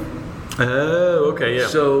share. Oh, okay, yeah.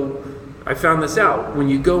 So I found this out. When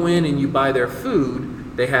you go in and you buy their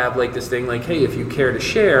food, they have like this thing like, hey, if you care to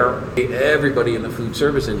share, everybody in the food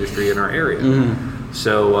service industry in our area.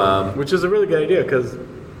 So, Which is a really good idea because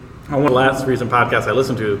on one of the last recent podcasts I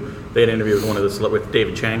listened to, they had an interview with with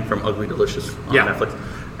David Chang from Ugly Delicious on Yeah. Netflix.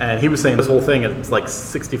 And he was saying this whole thing, it's like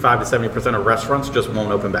 65 to 70% of restaurants just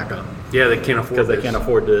won't open back up yeah, they can't afford because they this. can't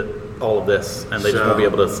afford all of this, and they just won't be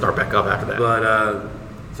able to start back up after that. But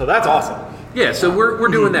So that's awesome. yeah, so we're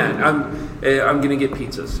doing that. I'm gonna get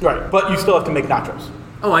pizzas. Right, but you still have to make nachos.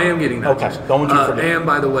 Oh, I am getting nachos. Okay, don't you forget. And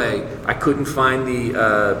by the way, I couldn't find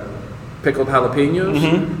the pickled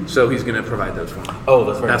jalapenos, so he's gonna provide those for me. Oh,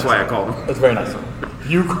 that's very That's nice. why I called him. That's very nice.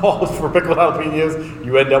 You called for pickled jalapenos,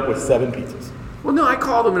 you end up with 7 pizzas. Well, no, I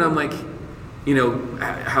called him and I'm like,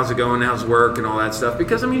 how's it going? How's work and all that stuff?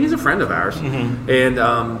 Because I mean, he's a friend of ours, and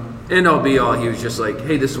end all be all, he was just like,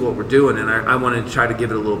 hey, this is what we're doing, and I wanted to try to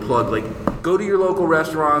give it a little plug. Like, go to your local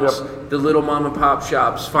restaurants, the little mom and pop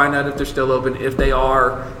shops, find out if they're still open. If they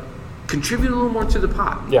are, contribute a little more to the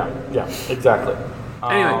pot. Yeah, exactly.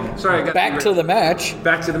 Anyway, sorry, I got Back to the match.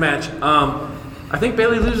 back to the match. I think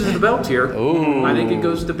Bayley loses the belt here. Ooh. I think it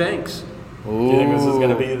goes to Banks. Do you think this is going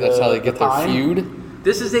to be That's how they the get their time? feud.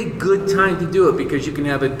 This is a good time to do it because you can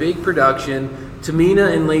have a big production.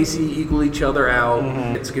 Tamina and Lacey equal each other out.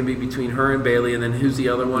 It's going to be between her and Bayley, and then who's the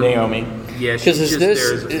other one? Naomi. Yeah, she's Because just there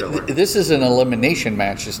as a filler. this is an elimination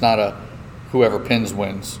match. It's not a whoever pins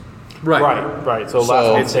wins. Right. So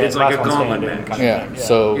last one it's like a last one gauntlet standing match. kind of Yeah. thing.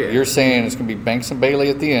 So Yeah. you're saying it's going to be Banks and Bayley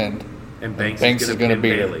at the end. And Banks Banks is is going gonna to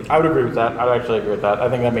beat her. Bayley. I would agree with that. I would actually agree with that. I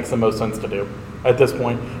think that makes the most sense to do at this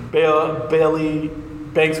point. Bailey,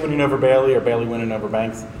 Banks winning over Bailey or Bailey winning over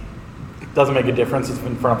Banks. doesn't make a difference. It's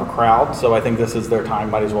in front of a crowd, so I think this is their time.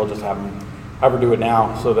 Might as well just have her do it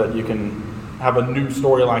now, so that you can have a new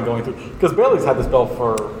storyline going through. Because Bayley's had this belt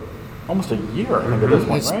for almost a year, I think, at this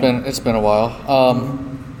point, right? It's been a while.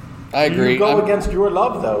 I agree. You go against your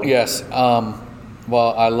love, though. Yes.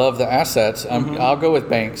 Well, I love the assets. I'll go with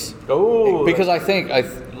Banks. Oh, Because I think,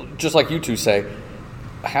 just like you two say,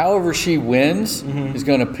 however she wins is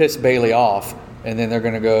going to piss Bayley off, and then they're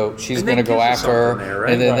going to go. She's And going to that go gives us after her, something there,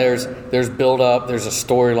 right? and then Right. there's build up. There's a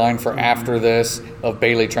storyline for after this of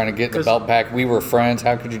Bayley trying to get the 'Cause- belt back. We were friends.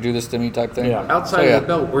 How could you do this to me? Type thing. Yeah. Outside So, yeah. of the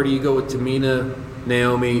belt, where do you go with Tamina,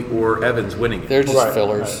 Naomi, or Evans winning it? They're just Right,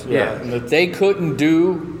 fillers. right, Yeah. And it's- They couldn't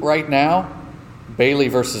do right now Bayley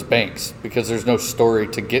versus Banks because there's no story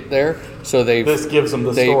to get there. So This gives them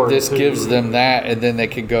the story, This too. gives them that, and then they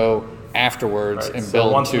could go afterwards Right. and So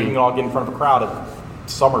build once we to can all get in front of a crowd at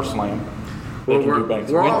SummerSlam, they can do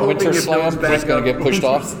Banks. we're all hoping Winter it Slam builds is back going to up. get pushed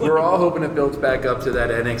off. We're all hoping it builds back up to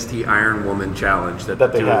that NXT Iron Woman challenge that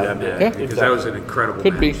That the they two of had. them did, Yeah, because that was an incredible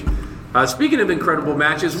Could be. match. Speaking of incredible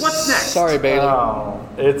matches, what's next? Sorry, Bayley. Oh,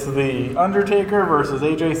 it's the Undertaker versus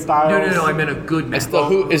AJ Styles. No, I meant a good match.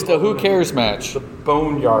 It's the who cares match. The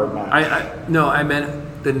Boneyard match. I meant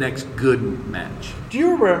the next good match. Do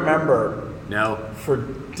you remember No. for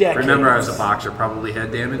decades? Remember, I was a boxer, probably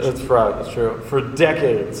head damage. That's right. That's true. For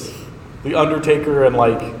decades, the Undertaker and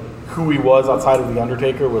like who he was outside of the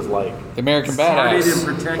Undertaker was like The American Guarded Badass.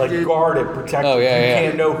 and protected. guarded, protected. Oh, yeah, you yeah.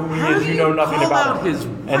 can't know who he How is. do You you know nothing call about out him. his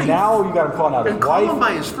wife? And now you got him calling out his And call wife. him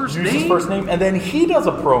by his first use his name? first name, and then he does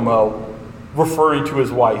a promo referring to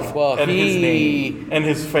his wife Well, and his name and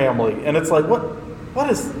his family, and it's like what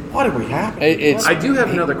are we happening? It's I do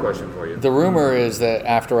have another question for you. the rumor is that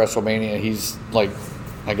after WrestleMania, he's like,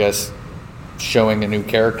 I guess, showing a new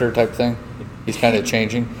character type thing. He's kind of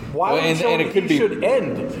changing. Why would and it could he be should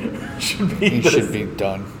end? should be he this. should be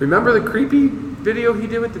done. Remember the creepy video he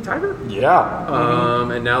did with the tiger?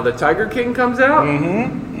 Yeah. And now the Tiger King comes out.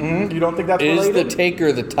 You don't think that's Is related? the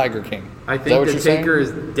Taker the Tiger King? I Is that think what the you're saying? Taker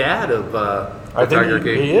is dad of the I think Tiger he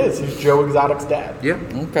King. is. He's Joe Exotic's dad. Yeah,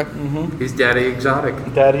 Okay. he's Daddy Exotic.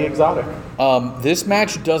 Daddy Exotic. This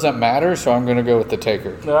match doesn't matter, so I'm going to go with the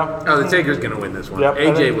Taker. Yeah. Oh, the Taker's gonna win this one. Yep, I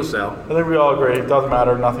AJ think- will sell. I think we all agree. It doesn't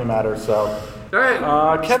matter. Nothing matters. So. All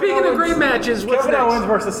right. Kevin Speaking Owens, of great matches, what's Kevin next? Owens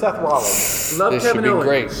versus Seth Rollins. Love This Kevin should be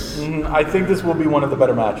Owens. great. I think this will be one of the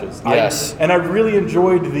better matches. Yes. And I really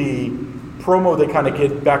enjoyed the promo they kind of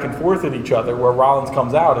get back and forth at each other, where Rollins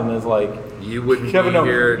comes out and is like, You wouldn't Kevin be Owens,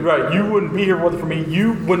 here. right? You wouldn't be here if it wasn't for me.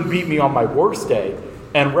 You wouldn't beat me on my worst day,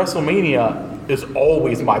 and WrestleMania is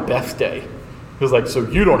always my best day. He was like, so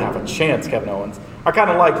you don't have a chance, Kevin Owens. I kind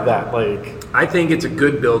of liked that. Like, I think it's a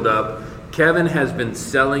good build-up. Kevin has been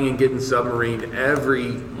selling and getting submarined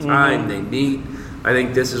every time they meet. I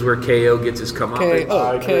think this is where KO gets his comeuppance.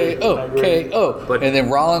 KO, agree. I KO, agree. KO. But- And then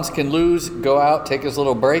Rollins can lose, go out, take his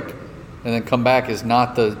little break, and then come back as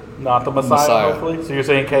not the. not the Messiah, Messiah. hopefully. So you're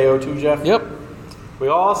saying KO too, Jeff? Yep. We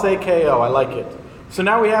all say KO. I like it. So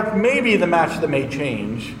now we have maybe the match that may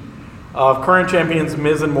change of current champions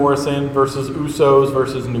Miz and Morrison versus Usos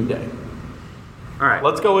versus New Day. All right.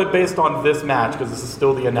 Let's go with based on this match because this is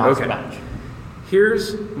still the announced Okay. match.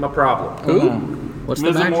 Here's my problem. Who? What's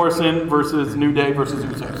Miz the and match? Morrison versus New Day versus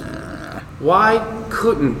Usos. Why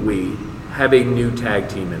couldn't we have a new tag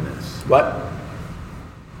team in this? What?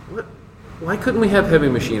 What? Why couldn't we have Heavy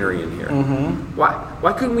Machinery in here?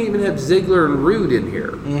 Why couldn't we even have Ziggler and Rude in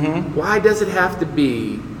here? Why does it have to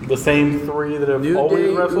be The same three that have New always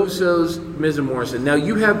Day, wrestled? Usos, Miz and Morrison? Now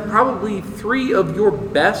you have probably three of your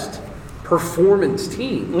best performance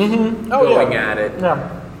teams Oh, going yeah. at it.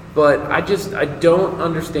 Yeah. But I don't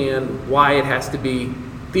understand why it has to be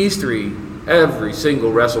these three every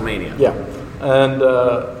single WrestleMania. Yeah. And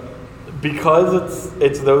because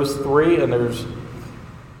it's those three and there's,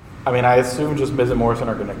 I mean, I assume just Miz and Morrison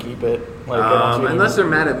are going to keep it. Like, I don't see any- Unless they're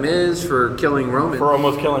mad at Miz for killing Roman. for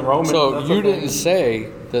almost killing Roman. So that's you okay. didn't say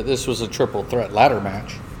that this was a triple threat ladder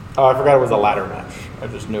match. Oh, I forgot it was a ladder match. I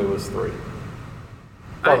just knew it was three.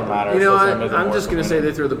 Doesn't matter. You know, It's the same as I'm it just was. going to say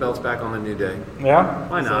they throw the belts back on the New Day. Yeah.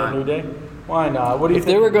 Why Is that not? a New Day. Why not? What do you If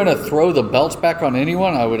think? they were going to throw the belts back on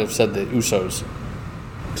anyone, I would have said the Usos.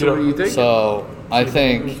 So what do you think? So I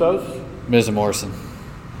think Usos? Miz and Morrison.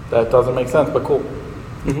 That doesn't make sense, but cool.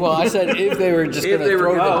 Well, I said if they were just If going they to were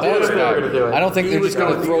throw the gonna do belts it, they were back, gonna do it. I don't think He they're was just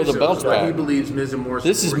going to going throw with the the belts Usos, but He back. believes Miz and Morrison.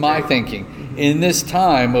 This is will my retain. thinking. In this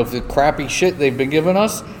time of the crappy shit they've been giving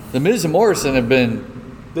us, the Miz and Morrison have been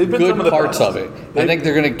They've been good some of the parts best. of it. They- I think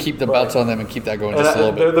they're going to keep the Right. belts on them and keep that going And just a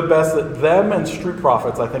little they're bit. the best. Them and Street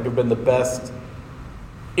Profits, I think, have been the best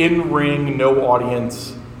in-ring, no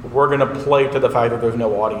audience we're going to play to the fact that there's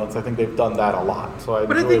no audience. I think they've done that a lot. So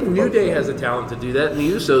But I think New Day has the talent to do that, and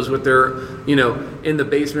the Usos with their, in the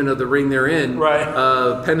basement of the ring they're in,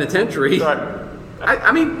 right. Penitentiary. Right.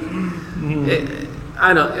 I mean,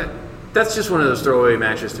 I know. That's just one of those throwaway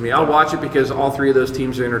matches to me. I'll watch it because all three of those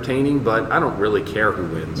teams are entertaining, but I don't really care who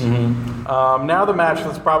wins. Now the match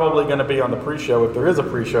that's probably going to be on the pre-show, if there is a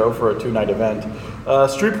pre-show for a 2-night event,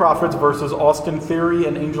 Street Profits versus Austin Theory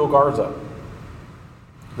and Angel Garza.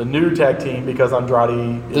 The new tag team, because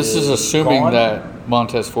Andrade This is assuming gone. that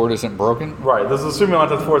Montez Ford isn't broken. Right, this is assuming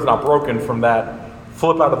Montez Ford is not broken from that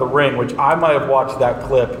flip out of the ring, which I might have watched that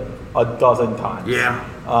clip a dozen times.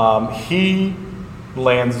 Yeah. He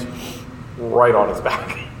lands right on his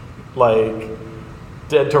back, like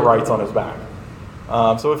dead to rights on his back.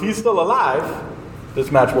 So if he's still alive, this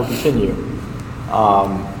match will continue.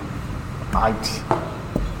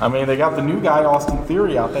 I mean, they got the new guy, Austin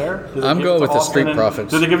Theory, out there. I'm going with the Street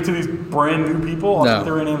Profits. Do they give it to these brand new people, Austin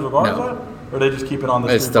Theory and Angel Garza? Or they just keep it on the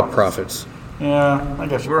It's Street the Profits. Yeah, I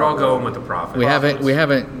guess We're all going with the Profits. We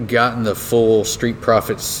haven't gotten the full Street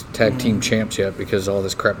Profits tag team champs yet because of all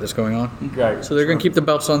this crap that's going on. Right. So they're going to keep the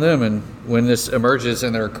belts on them, and when this emerges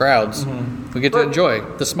in their crowds, we get to enjoy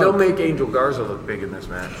the They'll smoke. make Angel Garza look big in this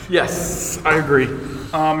match. Yes, I agree.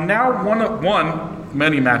 Now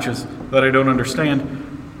many matches that I don't understand.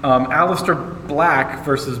 Aleister Black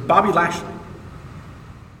versus Bobby Lashley.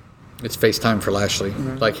 It's FaceTime for Lashley.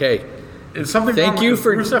 Like, hey, Is something Thank wrong you with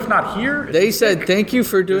for- Rusev not here? they said thank you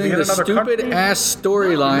for doing in the another stupid country? ass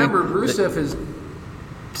storyline. Remember, Rusev has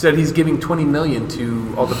said he's giving $20 million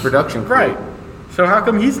to all the production crew. Right. So how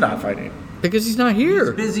come he's not fighting? Because he's not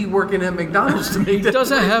here. Busy working at McDonald's to make He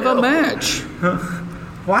doesn't have a match.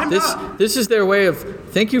 Why not? This is their way of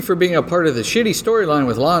thank you for being a part of the shitty storyline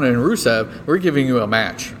with Lana and Rusev. We're giving you a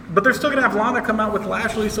match. But they're still going to have Lana come out with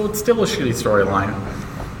Lashley, so it's still a shitty storyline.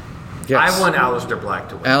 Yes. I want Aleister Black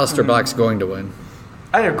to win. Aleister Black's going to win.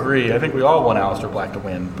 I agree. I think we all want Aleister Black to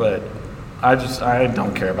win, but I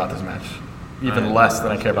don't care about this match. Even less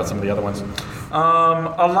than I care about some of the other ones.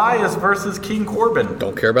 Elias versus King Corbin.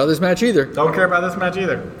 Don't care about this match either. Don't care about this match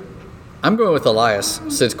either. I'm going with Elias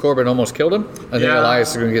since Corbin almost killed him. I think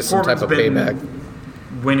Elias is going to get some type of Corbin's payback.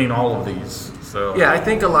 been winning all of these. So Yeah, I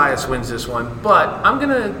think Elias wins this one, but I'm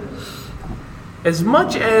gonna. As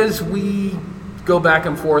much as we go back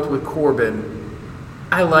and forth with Corbin,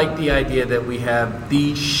 I like the idea that we have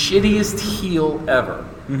the shittiest heel ever,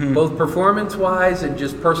 both performance-wise and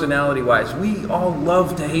just personality-wise. We all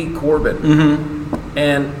love to hate Corbin,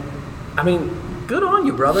 and I mean, good on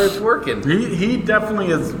you, brother. It's working. He definitely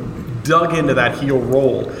has dug into that heel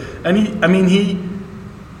role, and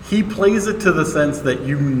he plays it to the sense that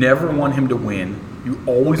you never want him to win. You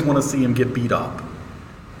always want to see him get beat up.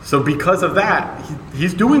 So because of that,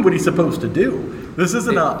 he's doing what he's supposed to do. This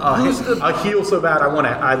isn't a heel so bad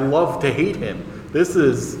I love to hate him. This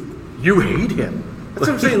is you hate him. That's what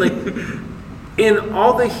I'm saying. Like, in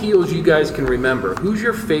all the heels you guys can remember, who's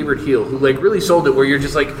your favorite heel who like really sold it? Where you're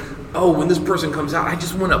just like, oh, when this person comes out, I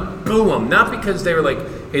just want to boo them. Not because they were like,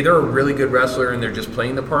 hey, they're a really good wrestler and they're just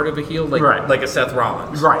playing the part of a heel, like Right. like a Seth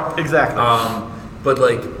Rollins. Right, exactly. But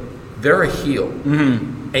like, they're a heel,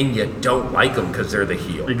 and you don't like them because they're the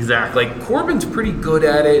heel. Exactly. Like Corbin's pretty good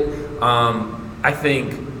at it. I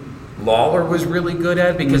think Lawler was really good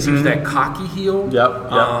at it because he was that cocky heel. Yep.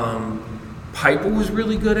 Piper was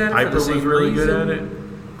really good at it. Piper for the was same really reason. good at it.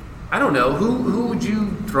 I don't know who would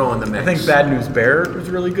you throw in the mix. I think Bad News Barrett was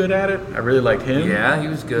really good at it. I really liked him. Yeah, he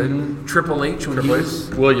was good. Triple H when he was.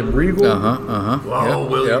 William Regal. Whoa,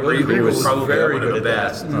 William Regal He was was probably very one of the good at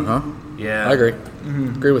best. that. Yeah, I agree.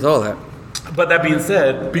 Agree with all that. But that being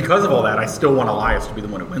said, because of all that, I still want Elias to be the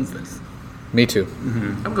one who wins this. Me too.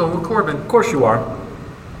 I'm going with Corbin. Of course you are.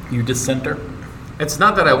 You dissenter. It's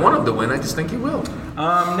not that I want him to win. I just think he will.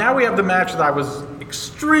 Now we have the match that I was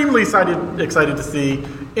extremely excited to see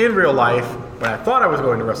in real life when I thought I was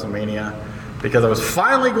going to WrestleMania, because I was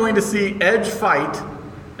finally going to see Edge fight,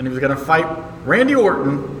 and he was going to fight Randy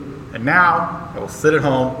Orton, and now I will sit at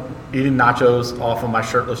home eating nachos off of my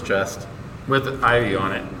shirtless chest. With Ivy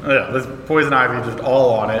on it. Yeah, there's poison ivy just all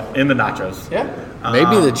on it in the nachos. Yeah.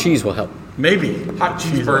 Maybe the cheese will help. Maybe. Hot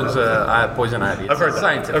cheese burns poison ivy. I've heard that.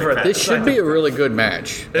 Scientific I've heard that. fact. This should be a really good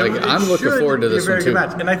match. Like It I'm looking should forward to be a this very one good too.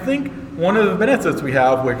 match. And I think one of the benefits we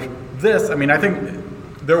have, which I think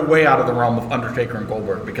they're way out of the realm of Undertaker and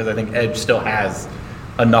Goldberg, because I think Edge still has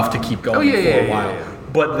enough to keep going for a while. Yeah.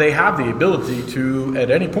 But they have the ability to, at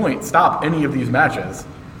any point, stop any of these matches,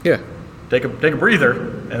 Yeah. take a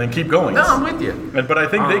breather, and then keep going. No, I'm with you. But I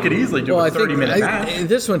think they could easily do a 30-minute match.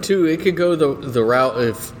 This one too, it could go the route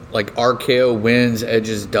if like RKO wins, Edge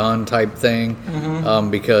is done type thing,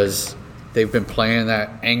 because they've been playing that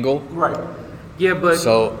angle. Right. Yeah, but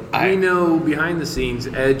So, we know behind the scenes,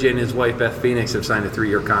 Edge and his wife Beth Phoenix have signed a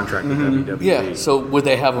 3-year contract with WWE. Yeah. So would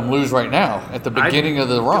they have him lose right now at the beginning of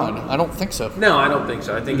the run? I don't think so. No, I don't think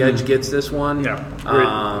so. I think Edge gets this one. Yeah.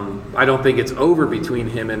 I don't think it's over between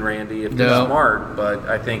him and Randy if they're No. smart, but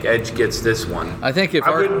I think Edge gets this one. I think if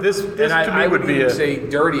This And to me I would would be even a... say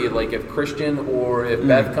dirty, like if Christian or if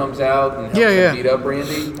Beth comes out and helps Yeah. him beat up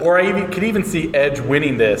Randy. Or I could even see Edge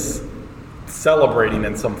winning this, celebrating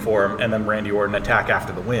in some form, and then Randy Orton attack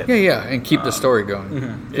after the win. Yeah, and keep the story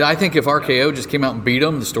going. Yeah, I think if RKO just came out and beat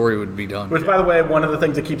him, the story would be done. Which, by the way, one of the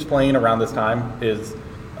things that keeps playing around this time is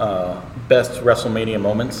best WrestleMania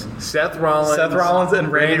moments. Seth Rollins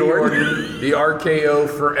and Randy Orton. the RKO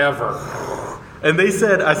forever. And they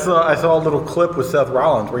said, I saw a little clip with Seth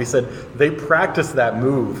Rollins where he said they practiced that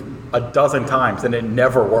move a dozen times and it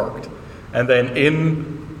never worked. And then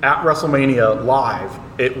at WrestleMania Live,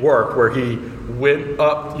 it worked where he went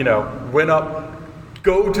up,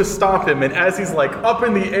 go to stop him, and as he's like up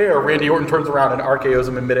in the air, Randy Orton turns around and RKO's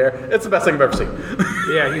him in midair. It's the best thing I've ever seen.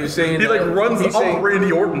 Yeah, he was saying he runs up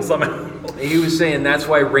Randy Orton somehow. He was saying that's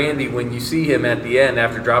why Randy, when you see him at the end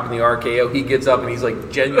after dropping the RKO, he gets up and he's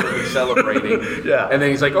like genuinely celebrating. Yeah. And then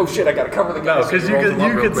he's like, "Oh shit, I got to cover the guy."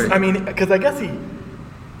 No, because I guess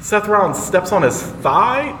Seth Rollins steps on his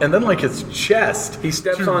thigh and then like his chest. He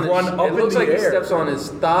steps to on run his, up it looks in like the he air. steps on his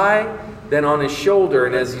thigh, then on his shoulder,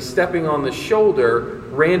 and as he's stepping on the shoulder,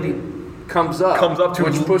 Randy comes up to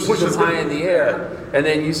which pushes him high in the air, and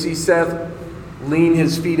then you see Seth lean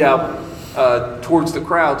his feet out towards the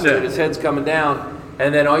crowd so that his head's coming down,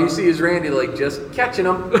 and then all you see is Randy like just catching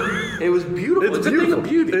him. It was beautiful. It's a thing of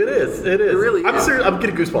beauty. It is. It really I'm is. serious. I'm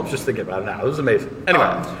getting goosebumps just thinking about it now. It was amazing. Anyway,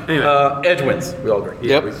 Edge wins. We all agree.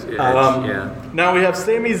 Yep. Yeah. Now we have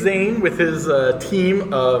Sami Zayn with his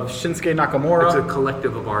team of Shinsuke Nakamura. It's a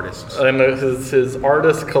collective of artists. And his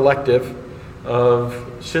artist collective of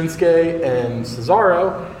Shinsuke and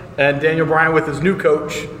Cesaro, and Daniel Bryan with his new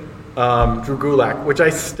coach, Drew Gulak, which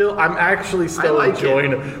I'm actually still like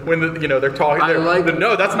enjoying when they're talking.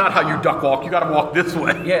 No, that's not how you duck walk. You got to walk this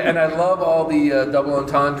way. Yeah, and I love all the double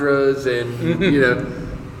entendres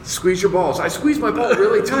and squeeze your balls. I squeezed my ball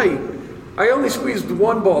really tight. I only squeezed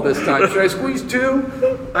one ball this time. Should I squeeze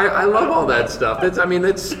two? I love all that stuff.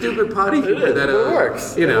 That's stupid potty humor. It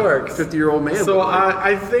works. It works. 50-year-old man. So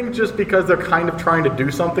I think just because they're kind of trying to do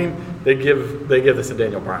something, they give this to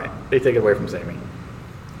Daniel Bryan. They take it away from Sami.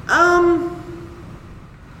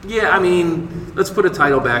 Yeah, I mean, let's put a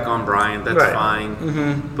title back on Bryan. That's Right.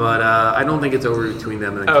 fine. But I don't think it's over between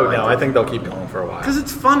them and the Oh no, I think they'll keep going for a while. because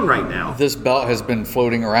it's fun right now. This belt has been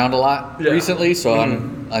floating around a lot recently, so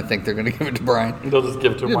I think they're going to give it to Bryan. They'll just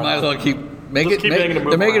give it to him. You might as well keep making Just keep making it move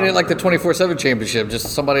They're making around. it like the 24/7 championship. Just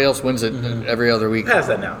somebody else wins it every other week. Has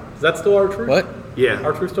that now? Is that still R-Truth? What? Yeah.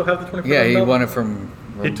 R-Truth still has the 24? Yeah, he won it from.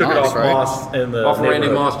 He took it off right? Moss in the Off Randy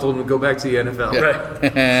neighborhood. Moss told him to go back to the NFL.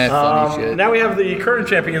 Yeah. Funny shit. Now we have the current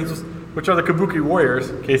champions, which are the Kabuki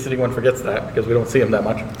Warriors, in case anyone forgets that, because we don't see them that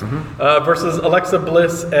much, versus Alexa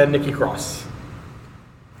Bliss and Nikki Cross.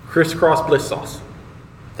 Crisscross Bliss sauce.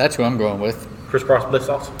 That's who I'm going with. Crisscross Bliss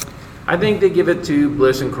sauce. I think they give it to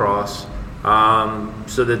Bliss and Cross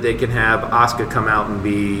so that they can have Asuka come out and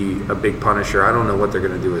be a big Punisher. I don't know what they're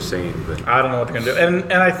going to do with Sane, but I don't know what they're going to do.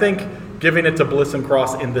 And I think giving it to Bliss and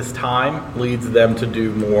Cross in this time leads them to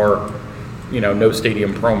do more, no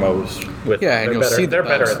stadium promos. With Yeah, and you'll see the they're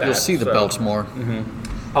better belts. at that. You'll see the so. belts more.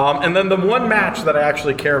 And then the one match that I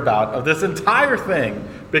actually care about of this entire thing,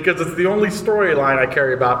 because it's the only storyline I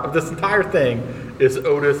care about of this entire thing, is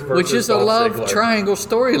Otis versus Which is a Dolph love Ziggler. triangle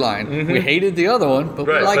storyline. We hated the other one, but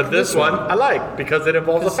we Right, like but this one I like because it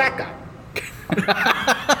involves a fat guy.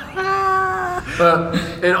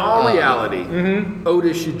 in all reality,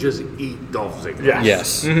 Otis should just eat Dolph Ziggler.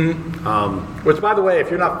 Yes. Yes. Which, by the way, if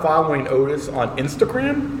you're not following Otis on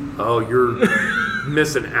Instagram, Oh, you're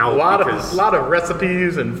missing out. a lot because of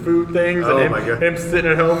recipes and food things, Oh, and my God. him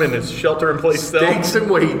sitting at home in his shelter-in-place cell, steaks and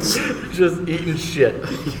weights. just eating shit.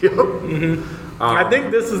 Yep. I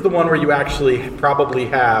think this is the one where you actually probably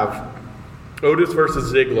have Otis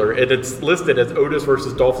versus Ziggler, and it's listed as Otis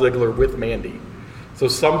versus Dolph Ziggler with Mandy. So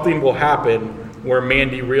something will happen where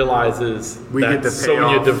Mandy realizes We that get the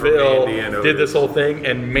Sonya payoff for Deville Mandy and did Otis. this whole thing,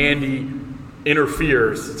 and Mandy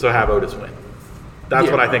interferes to have Otis win. That's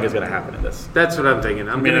Yeah. what I think is going to happen in this. That's what I'm thinking.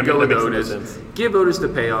 I'm going to go that with makes Otis. sense. Give Otis the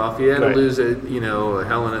payoff. He had to Right. lose it, a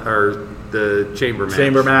Hell in a, or the chamber match.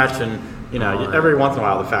 Chamber match, and every once in a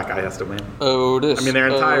while the fat guy has to win. Otis. I mean, their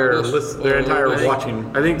entire Otis, entire watching.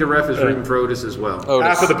 I think the ref is rooting for Otis as well. Otis.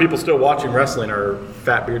 Half of the people still watching wrestling are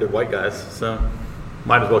fat bearded white guys, so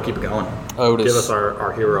might as well keep it going. Otis. Give us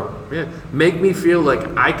our hero. Yeah, make me feel like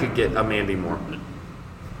I could get a Mandy Moore.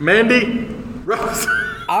 Mandy Rose.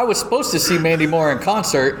 I was supposed to see Mandy Moore in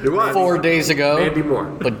concert 4 days ago. Mandy Moore.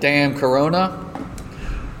 But damn Corona.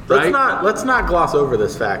 Let's not gloss over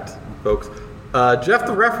this fact, folks. Jeff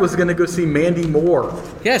the ref was going to go see Mandy Moore.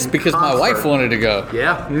 Yes, because my wife wanted to go.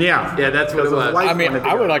 Yeah, Yeah, that's what it Because his was. wife I mean, wanted to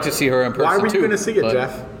I would go. like to see her in person Why were you too, going to see it, but-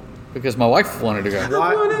 Jeff? Because my wife wanted to go.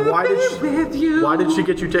 Why did she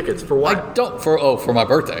get you tickets? For I what? don't for my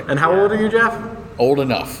birthday. And how old are you, Jeff? Old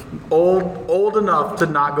enough. Old enough to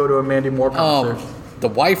not go to a Mandy Moore concert. The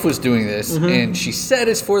wife was doing this, and she said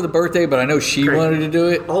it's for the birthday, but I know she wanted to do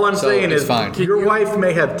it. All I'm so saying it's is, fine. your wife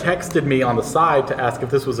may have texted me on the side to ask if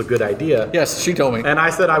this was a good idea. Yes, she told me. And I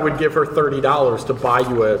said I would give her $30 to buy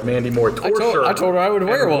you a Mandy Moore tour shirt. I told her I would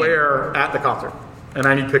wear and one. wear at the concert. And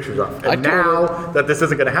I need pictures of. I And told now that this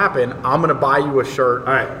isn't going to happen, I'm going to buy you a shirt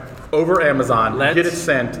All right. over Amazon, Let's- get it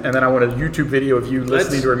sent, and then I want a YouTube video of you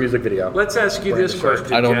listening to her music video. Let's ask you this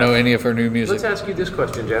question. I don't Jeff. know any of her new music. Let's ask you this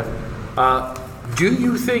question, Jeff. Do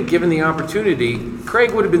you think, given the opportunity,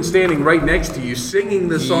 Craig would have been standing right next to you singing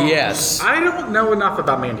the song? Yes. I don't know enough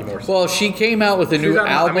about Mandy Moore. Well, she came out with a new I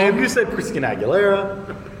album. mean, if you said Christina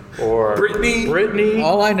Aguilera or Britney.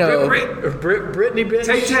 All I know Britney bitch.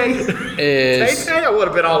 Tay-Tay. is Tay-Tay I would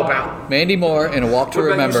have been all about. Mandy Moore in A Walk to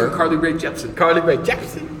What about you, Remember. Carly Rae Jepsen? Carly Rae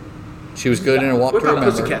Jepsen. She was good in A Walk What to about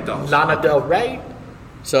Remember. Pussycat Dolls? Lana Del Rey.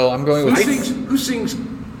 So I'm going Who with. sings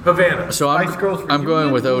Havana? So Spice Girls I'm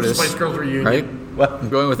going with Otis. Spice Girls reunion. Right? What? I'm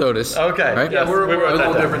going with Otis. Okay. Right? Yes, we're we wrote a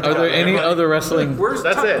little that down. different. Are there any other wrestling? Where's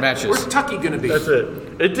That's it. Matches. Where's Tucky gonna be? That's it.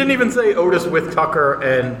 It didn't even say Otis with Tucker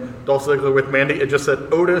and Dolph Ziggler with Mandy. It just said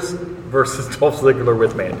Otis versus Dolph Ziggler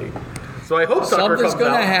with Mandy. So I hope Tucker Something's comes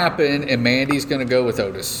going to out. happen, and Mandy's going to go with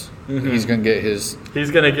Otis. He's going to get his.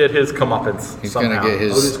 He's gonna get his comeuppance. He's somehow. going to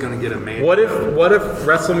get Otis his. gonna get a man. What if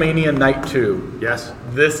WrestleMania Night 2? Yes.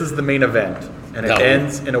 This is the main event, and it No.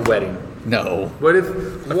 ends in a wedding, No. What if?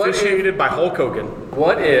 officiated by Hulk Hogan.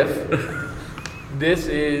 What if this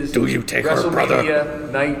is Do you take her, brother?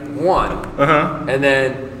 WrestleMania Night 1, and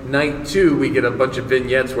then Night 2 we get a bunch of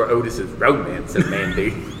vignettes where Otis is romance and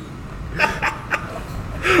Mandy.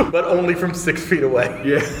 But only from 6 feet away.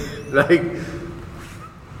 Yeah, like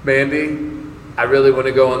Mandy, I really want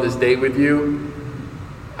to go on this date with you.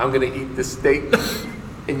 I'm gonna eat this steak,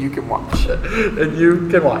 and you can watch. And you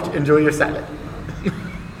can watch. Enjoy your salad.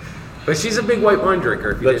 But she's a big white wine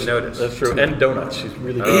drinker. If you didn't notice, That's true. And donuts. She's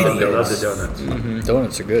really good Oh, at I love donuts. the donuts.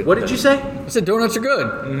 Donuts are good. What did you say? I said donuts are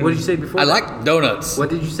good. What did you say before? I that? like donuts. What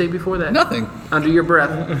did you say before that? Nothing. Under your breath.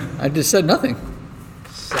 I just said nothing.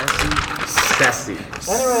 Sassy.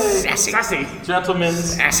 Sassy. Gentlemen.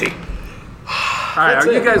 Sassy. All right, That's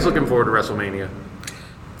are you it. guys looking forward to WrestleMania?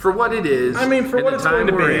 For what it is. I mean, for and what the it's going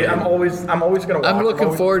to time we're be, in. I'm always going to watch. I'm looking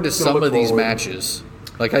always forward to gonna some look of these forward. matches.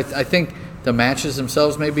 Like I think the matches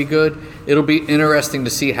themselves may be good. It'll be interesting to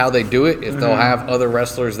see how they do it. If they'll have other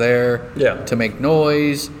wrestlers there Yeah. to make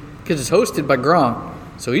noise, because it's hosted by Gronk,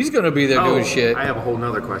 so he's going to be there Oh, doing shit. I have a whole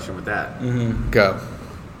nother question with that. Go.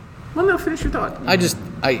 Well, no, finish your thought.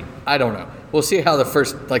 I don't know. We'll see how the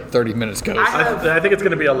first 30 minutes goes. I think it's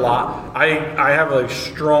going to be a lot. I have a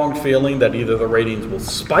strong feeling that either the ratings will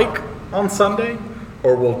spike on Sunday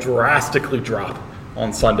or will drastically drop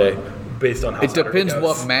on Sunday based on how It Saturday depends goes.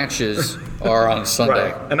 what matches are on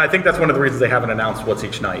Sunday. Right. And I think that's one of the reasons they haven't announced what's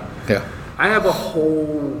each night. Yeah. I have a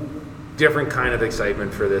whole different kind of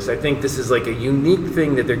excitement for this. I think this is like a unique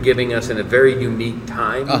thing that they're giving us in a very unique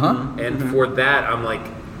time. And for that, I'm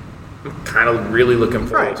kind of really looking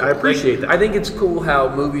forward Right, to I it. appreciate Like, that. I think it's cool how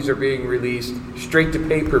movies are being released straight to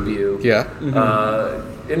pay-per-view. Yeah.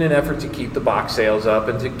 In an effort to keep the box sales up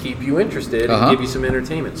and to keep you interested and give you some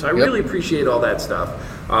entertainment. So I really appreciate all that stuff.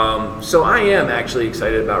 So I am actually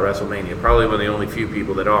excited about WrestleMania. Probably one of the only few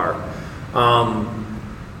people that are.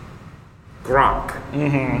 Gronk.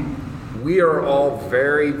 We are all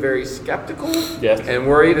very, very skeptical Yes. and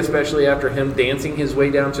worried, especially after him dancing his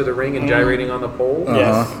way down to the ring and gyrating on the pole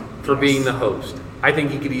Yes. for being the host. I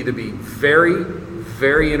think he could either be very,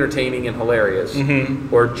 very entertaining and hilarious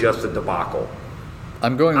or just a debacle.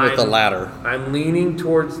 I'm going with the latter. I'm leaning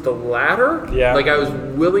towards the latter. Yeah. Like I was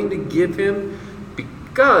willing to give him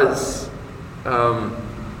because,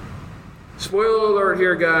 spoiler alert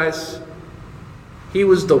here, guys. He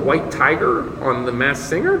was the White Tiger on The Masked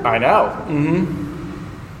Singer. I know.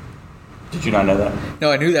 Did you not know that? No,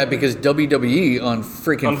 I knew that because WWE on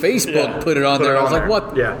freaking Facebook put it on there. I was like,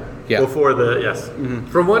 what? Yeah. Yeah. Before yes. Mm-hmm.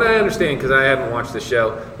 From what I understand, because I haven't watched the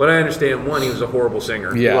show, what I understand, one, he was a horrible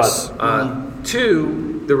singer. Yes.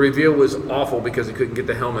 Two, the reveal was awful because he couldn't get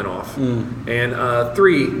the helmet off. And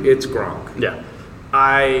three, it's Gronk. Yeah.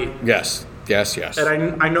 Yes.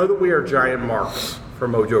 And I know that we are giant marks for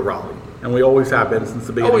Mojo Rawley, and we always have been since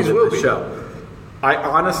the beginning Always of will the be. show. I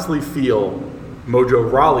honestly feel Mojo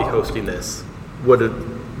Rawley hosting this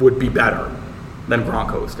would be better than Gronk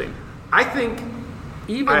hosting. I think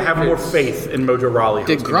even I if have more it's- faith in Mojo Rawley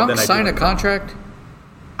Did hosting Gronk than I do sign a in Gronk. contract?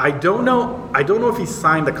 I don't know. I don't know if he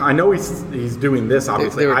signed a. I know he's doing this.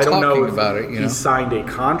 Obviously, They were I don't know talking if about it, you he know? signed a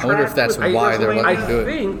contract. I wonder if that's with why they're wrestling. letting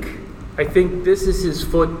him do it. I think this is his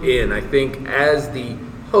foot in. I think as the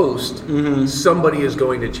host, somebody is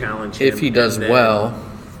going to challenge him. If he does and then- well,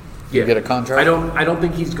 you get a contract? I don't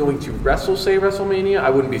think he's going to wrestle, say WrestleMania. I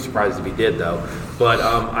wouldn't be surprised if he did though. But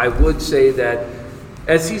I would say that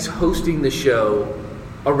as he's hosting the show,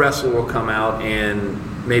 a wrestler will come out and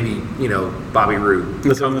maybe Bobby Roode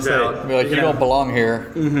That's what I'm comes gonna say. out, Be like, you don't belong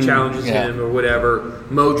here. challenges Yeah. him or whatever.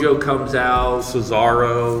 Mojo comes out.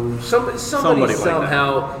 Cesaro. Somebody Somebody like that.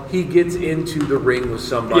 somehow he gets into the ring with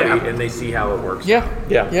somebody Yeah. and they see how it works. Yeah.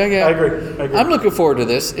 Yeah. Yeah. I agree. I'm looking forward to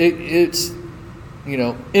this. It's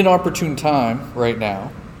inopportune time right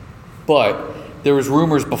now, but there was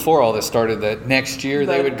rumors before all this started that next year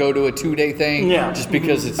they would go to a 2-day thing. Yeah. Just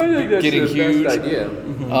because it's I think that's getting the huge. best idea.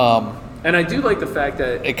 And I do like the fact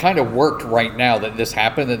that, It kind of worked right now that this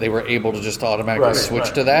happened, that they were able to just automatically Right, switch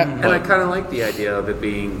right. to that. and I kind of like the idea of it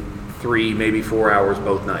being 3, maybe 4 hours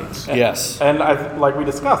both nights. Yes. And like we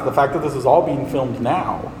discussed, the fact that this is all being filmed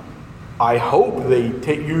now, I hope they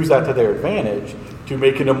use that to their advantage to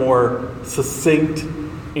make it a more succinct,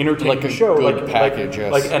 entertaining Like a show, good package,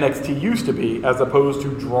 yes. like NXT used to be, as opposed to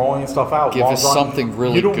drawing stuff out. Give long us run. something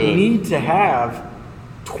really You don't good. need to have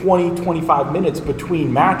 20-25 minutes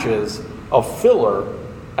between matches of filler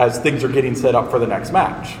as things are getting set up for the next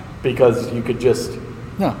match, because you could just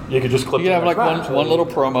No. clip. You could the have next like match. one little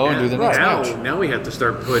promo and do the next now, match. now we have to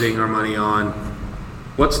start putting our money on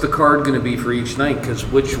what's the card going to be for each night, because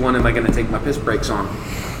which one am I going to take my piss breaks on?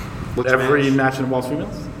 Which Every match? match involves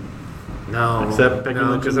females. No, Except Becky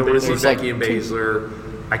Lynch because and I want to see Baszler. Becky and Baszler.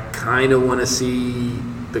 I kind of want to see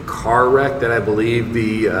the car wreck that I believe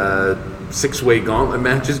the 6-way gauntlet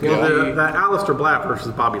match is going to be. That Aleister Black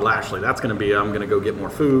versus Bobby Lashley, that's going to be, I'm going to go get more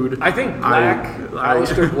food. I think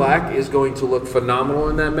Aleister Black is going to look phenomenal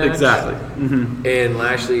in that match. Exactly. And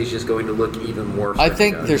Lashley is just going to look even more. I think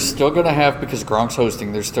spectacular. they're still going to have, because Gronk's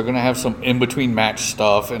hosting, they're still going to have some in-between match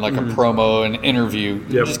stuff and like a promo and interview.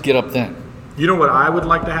 You Yep. just get up then. You know what I would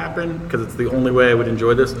like to happen, because it's the only way I would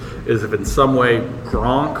enjoy this, is if in some way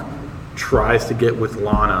Gronk tries to get with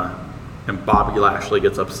Lana and Bobby Lashley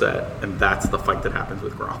gets upset, and that's the fight that happens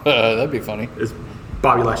with Gronk, That'd be funny. is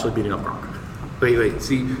Bobby Lashley beating up Gronk. Wait.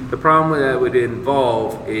 See, the problem that would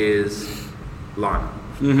involve is Lana.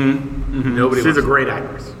 Nobody She's wants a great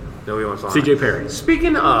actress. Nobody wants Lana. CJ Perry.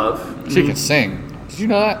 Speaking of, She can sing. Did you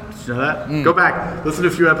know that? Did you know that? Go back. Listen to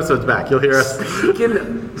a few episodes back. You'll hear us.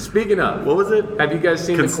 speaking of, What was it? have you guys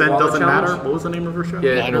seen Consent the Koala doesn't Challenge? matter. What was the name of her show?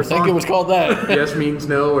 Yeah, I don't think it was called that. Yes means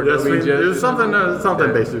no, or no Yes, means yes. it was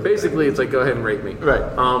something basically. Basically, it's like go ahead and rape me. Right.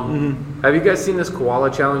 Have you guys seen this koala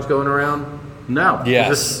challenge going around? No.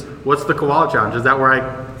 Yes. Is this- what's the koala challenge? Is that where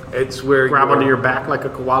I It's where grab onto your back like a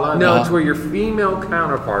koala? No, it's where your female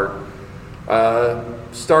counterpart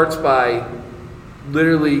starts by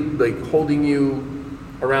literally like holding you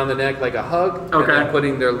around the neck like a hug, and Okay. then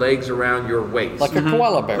putting their legs around your waist. Like a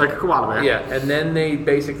koala bear. Like a koala bear. yeah, and then they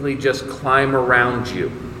basically just climb around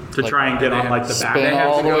you. To try and get on like the back. spin They have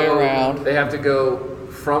all to the go way around. They have to go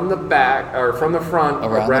from the back or from the front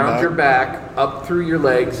Around the around back. your back, up through your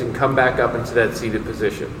legs, and come back up into that seated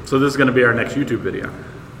position. So this is going to be our next YouTube video.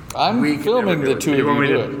 I'm We can filming never the do it. two You of want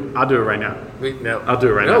you me do to? it. I'll do it right now. No, I'll do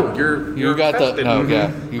it right no, now. you're You got the, infested. no,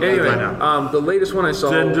 yeah. You Anyway, right now. the latest one I saw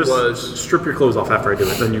Then just was strip your clothes off after I do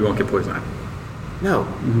it. Then you won't get poison ivy. no,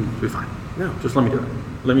 It'll be fine. no. Just let me do it.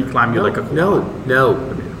 Let me climb you like a koala. No.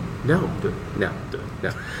 Let me do it.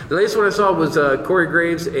 No. The latest one I saw was Corey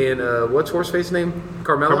Graves and what's Horseface's name?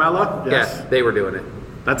 Carmella? Carmella? Yes. Yeah, they were doing it.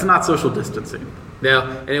 That's not social distancing. No,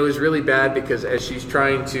 and it was really bad because as she's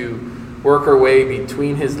trying to work her way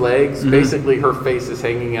between his legs, basically her face is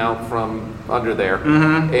hanging out from under there.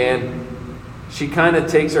 And she kind of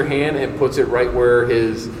takes her hand and puts it right where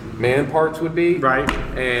his man parts would be. Right.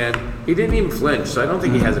 And he didn't even flinch, so I don't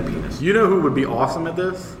think he has a penis. You know who would be awesome at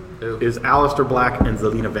this? Who? Is Aleister Black and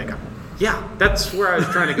Zelina Vega. Yeah, that's where I was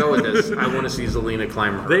trying to go with this. I want to see Zelina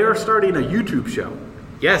climb her. They are starting a YouTube show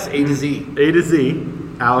Yes, A to Z. A to Z,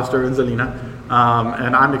 Alistair and Zelina,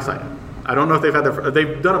 and I'm excited. I don't know if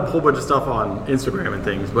they've done a whole bunch of stuff on Instagram and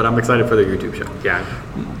things, but I'm excited for their YouTube show. Yeah.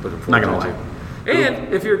 Not gonna lie.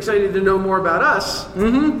 And if you're excited to know more about us,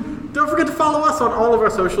 Don't forget to follow us on all of our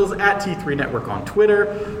socials at T3 Network on Twitter,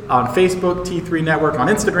 on Facebook, T3 Network, on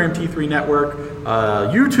Instagram, T3 Network,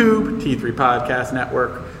 YouTube, T3 Podcast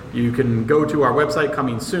Network. You can go to our website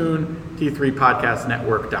coming soon,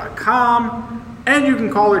 T3podcastnetwork.com, and you can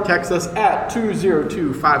call or text us at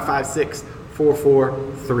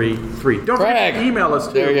 202-556-4433. Don't forget to email us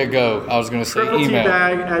too. There you go. I was going to say email.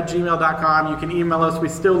 TripleTbag@gmail.com. You can email us. We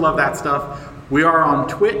still love that stuff. We are on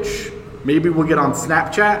Twitch. Maybe we'll get on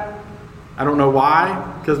Snapchat. I don't know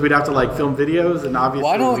why, because we'd have to like film videos, and obviously.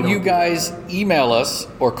 Why don't you guys email us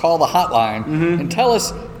or call the hotline and tell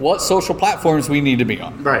us what social platforms we need to be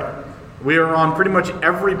on? Right. We are on pretty much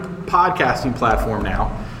every podcasting platform now.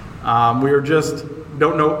 We are just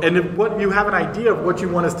don't know, and if what you have an idea of what you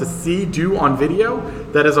want us to see do on video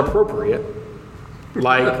that is appropriate,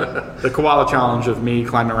 like the koala challenge of me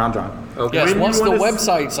climbing around John. Okay. Yes, When you once the wanna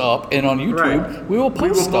website's up and on YouTube, Right. we will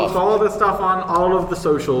post stuff. all of this stuff on all of the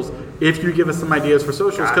socials if you give us some ideas for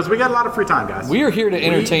socials, because we got a lot of free time, guys. We are here to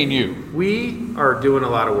entertain you. we are doing a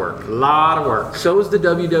lot of work. A lot of work. So is the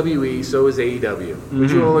WWE, so is AEW.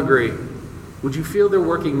 Would you all agree? Would you feel they're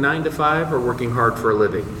working 9 to 5 or working hard for a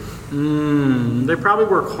living? They probably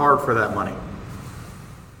work hard for that money.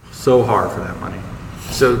 So hard for that money.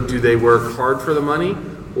 So do they work hard for the money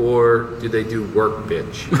or do they do work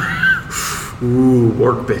bitch? Ooh,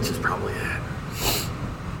 work bitch is probably it.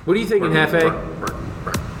 What are you thinking, Hefe?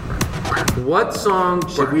 What song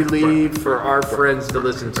should we leave for our friends to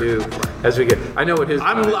listen to as we get? I know what his.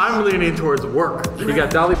 I'm leaning towards work. You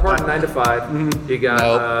got Dolly Parton 9 to 5. You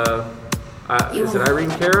got. Is it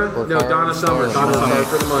Irene Cara? Work No, hard, Donna Summer. work Donna hard. Summer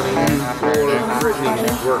for the money. Or Britney.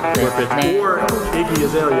 Work bitch. Or Iggy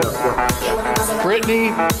Azalea. Work.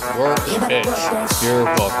 Brittany, work, bitch. Your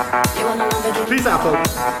book. Peace out,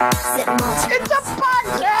 folks. It's a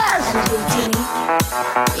podcast!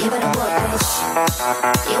 You better work, bitch.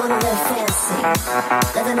 You wanna live fancy,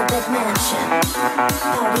 live in a big mansion,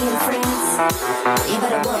 party in France. You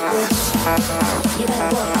better work, bitch. You better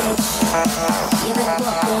work, bitch. You better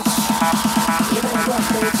work, bitch. You better work,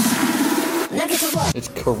 bitch. Now get to work. It's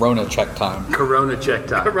Corona check time. Corona check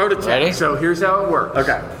time. Corona check. Ready? So here's how it works.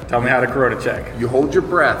 Okay, tell me how to Corona check. You hold your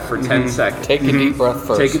breath for 10 seconds. Take a deep breath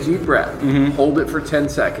first. Take a deep breath. Hold it for 10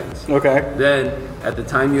 seconds. Okay. Then, at the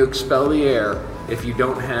time you expel the air, if you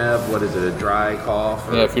don't have, what is it, a dry cough?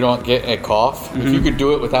 Or, Yeah, if you don't get a cough, if you could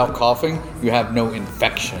do it without coughing, you have no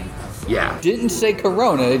infection. yeah. Didn't say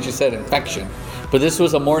corona, it just said infection. But this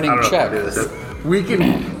was a morning check. We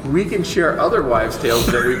can share other wives' tales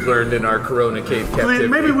that we've learned in our Corona cave captivity.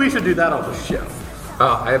 Maybe we should do that on the show.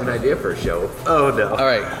 Oh, I have an idea for a show. Oh, no. All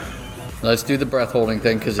right, let's do the breath holding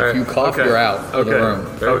thing because if you cough, Okay. you're out of the room.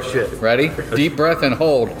 Oh, shit. Ready? Deep breath and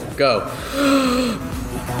hold. Go.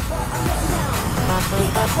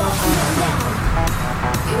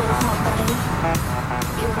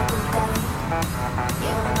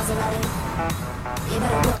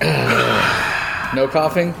 No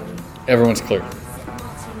coughing. Everyone's clear.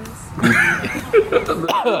 now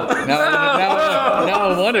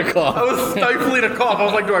I want to cough. I was stifling a cough. I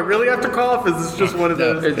was like, do I really have to cough? Is this just one of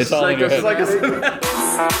those? It's all in your head.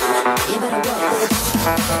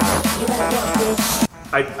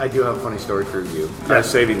 I do have a funny story for you. I was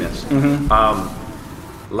saving this.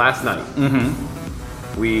 Last night,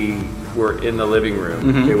 we were in the living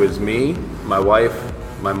room. It was me, my wife,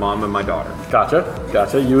 my mom, and my daughter.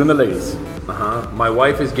 Gotcha. You and the ladies. My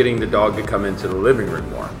wife is getting the dog to come into the living room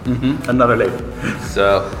more. Another lady.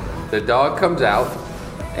 So the dog comes out,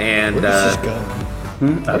 and Where's this going?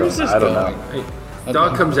 Where's this I don't going? know.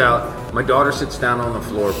 dog comes out. My daughter sits down on the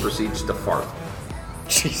floor, proceeds to fart.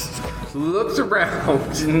 Jesus Christ. Looks around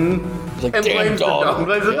It's like, and damn blames the dog. dog.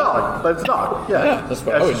 Blames the dog. Blames the dog. Yeah. That's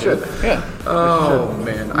what I would do. Yeah. Oh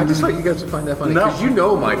man, I just thought you guys would find that funny No. because you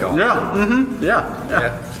know my dog. Yeah.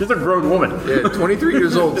 Yeah. She's a grown woman. Yeah, 23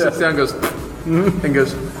 years old, sits down, goes, and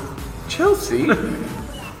goes, Chelsea. I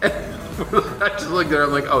just looked at her.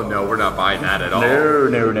 I'm like, oh no, we're not buying that at all. No.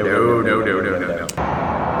 No.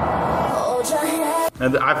 Hold your head.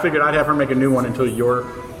 And I figured I'd have her make a new one until your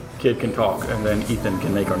kid can talk, and then Ethan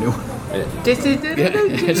can make our new one. Yeah,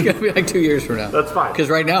 it's going to be like 2 years from now. That's fine. Because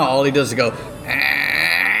right now, all he does is go,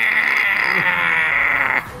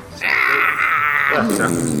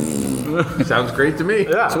 Sounds great to me.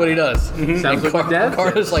 that's what he does. Sounds like my dad.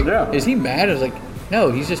 Carter's like, Yeah. is he mad? I was like,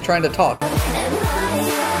 no, he's just trying to talk. I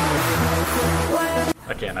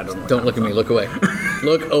can't. I don't know. Don't look at me. Look away.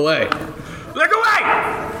 Look away. Look away!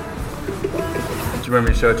 Do you want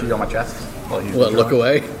me to show it to you on my chest? What, look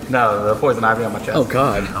away? No, the poison ivy on my chest. Oh,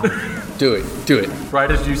 God. Do it. Do it.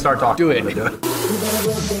 Right as you start talking. Do it. I'm gonna do it.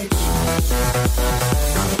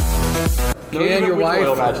 Can your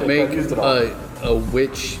Oil wife magic, make I've used it all. a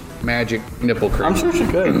witch magic nipple cream? I'm sure she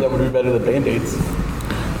could. That would be better than Band-Aids.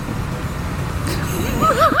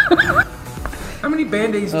 How many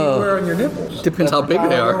Band-Aids do you wear on your nipples? Depends how big they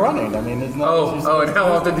We're are. running. I mean, it's not Oh, and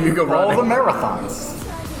how often do you go all running? the marathons.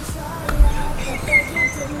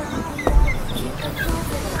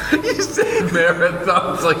 You said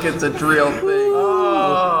marathons like it's a real thing. Bring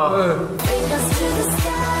us to the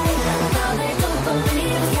sky. Now they don't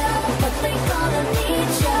believe ya, but they gonna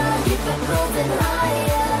need ya. Keep it moving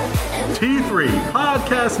higher. And T3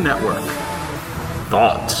 Podcast Network.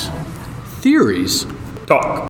 Thoughts. Theories. Talk.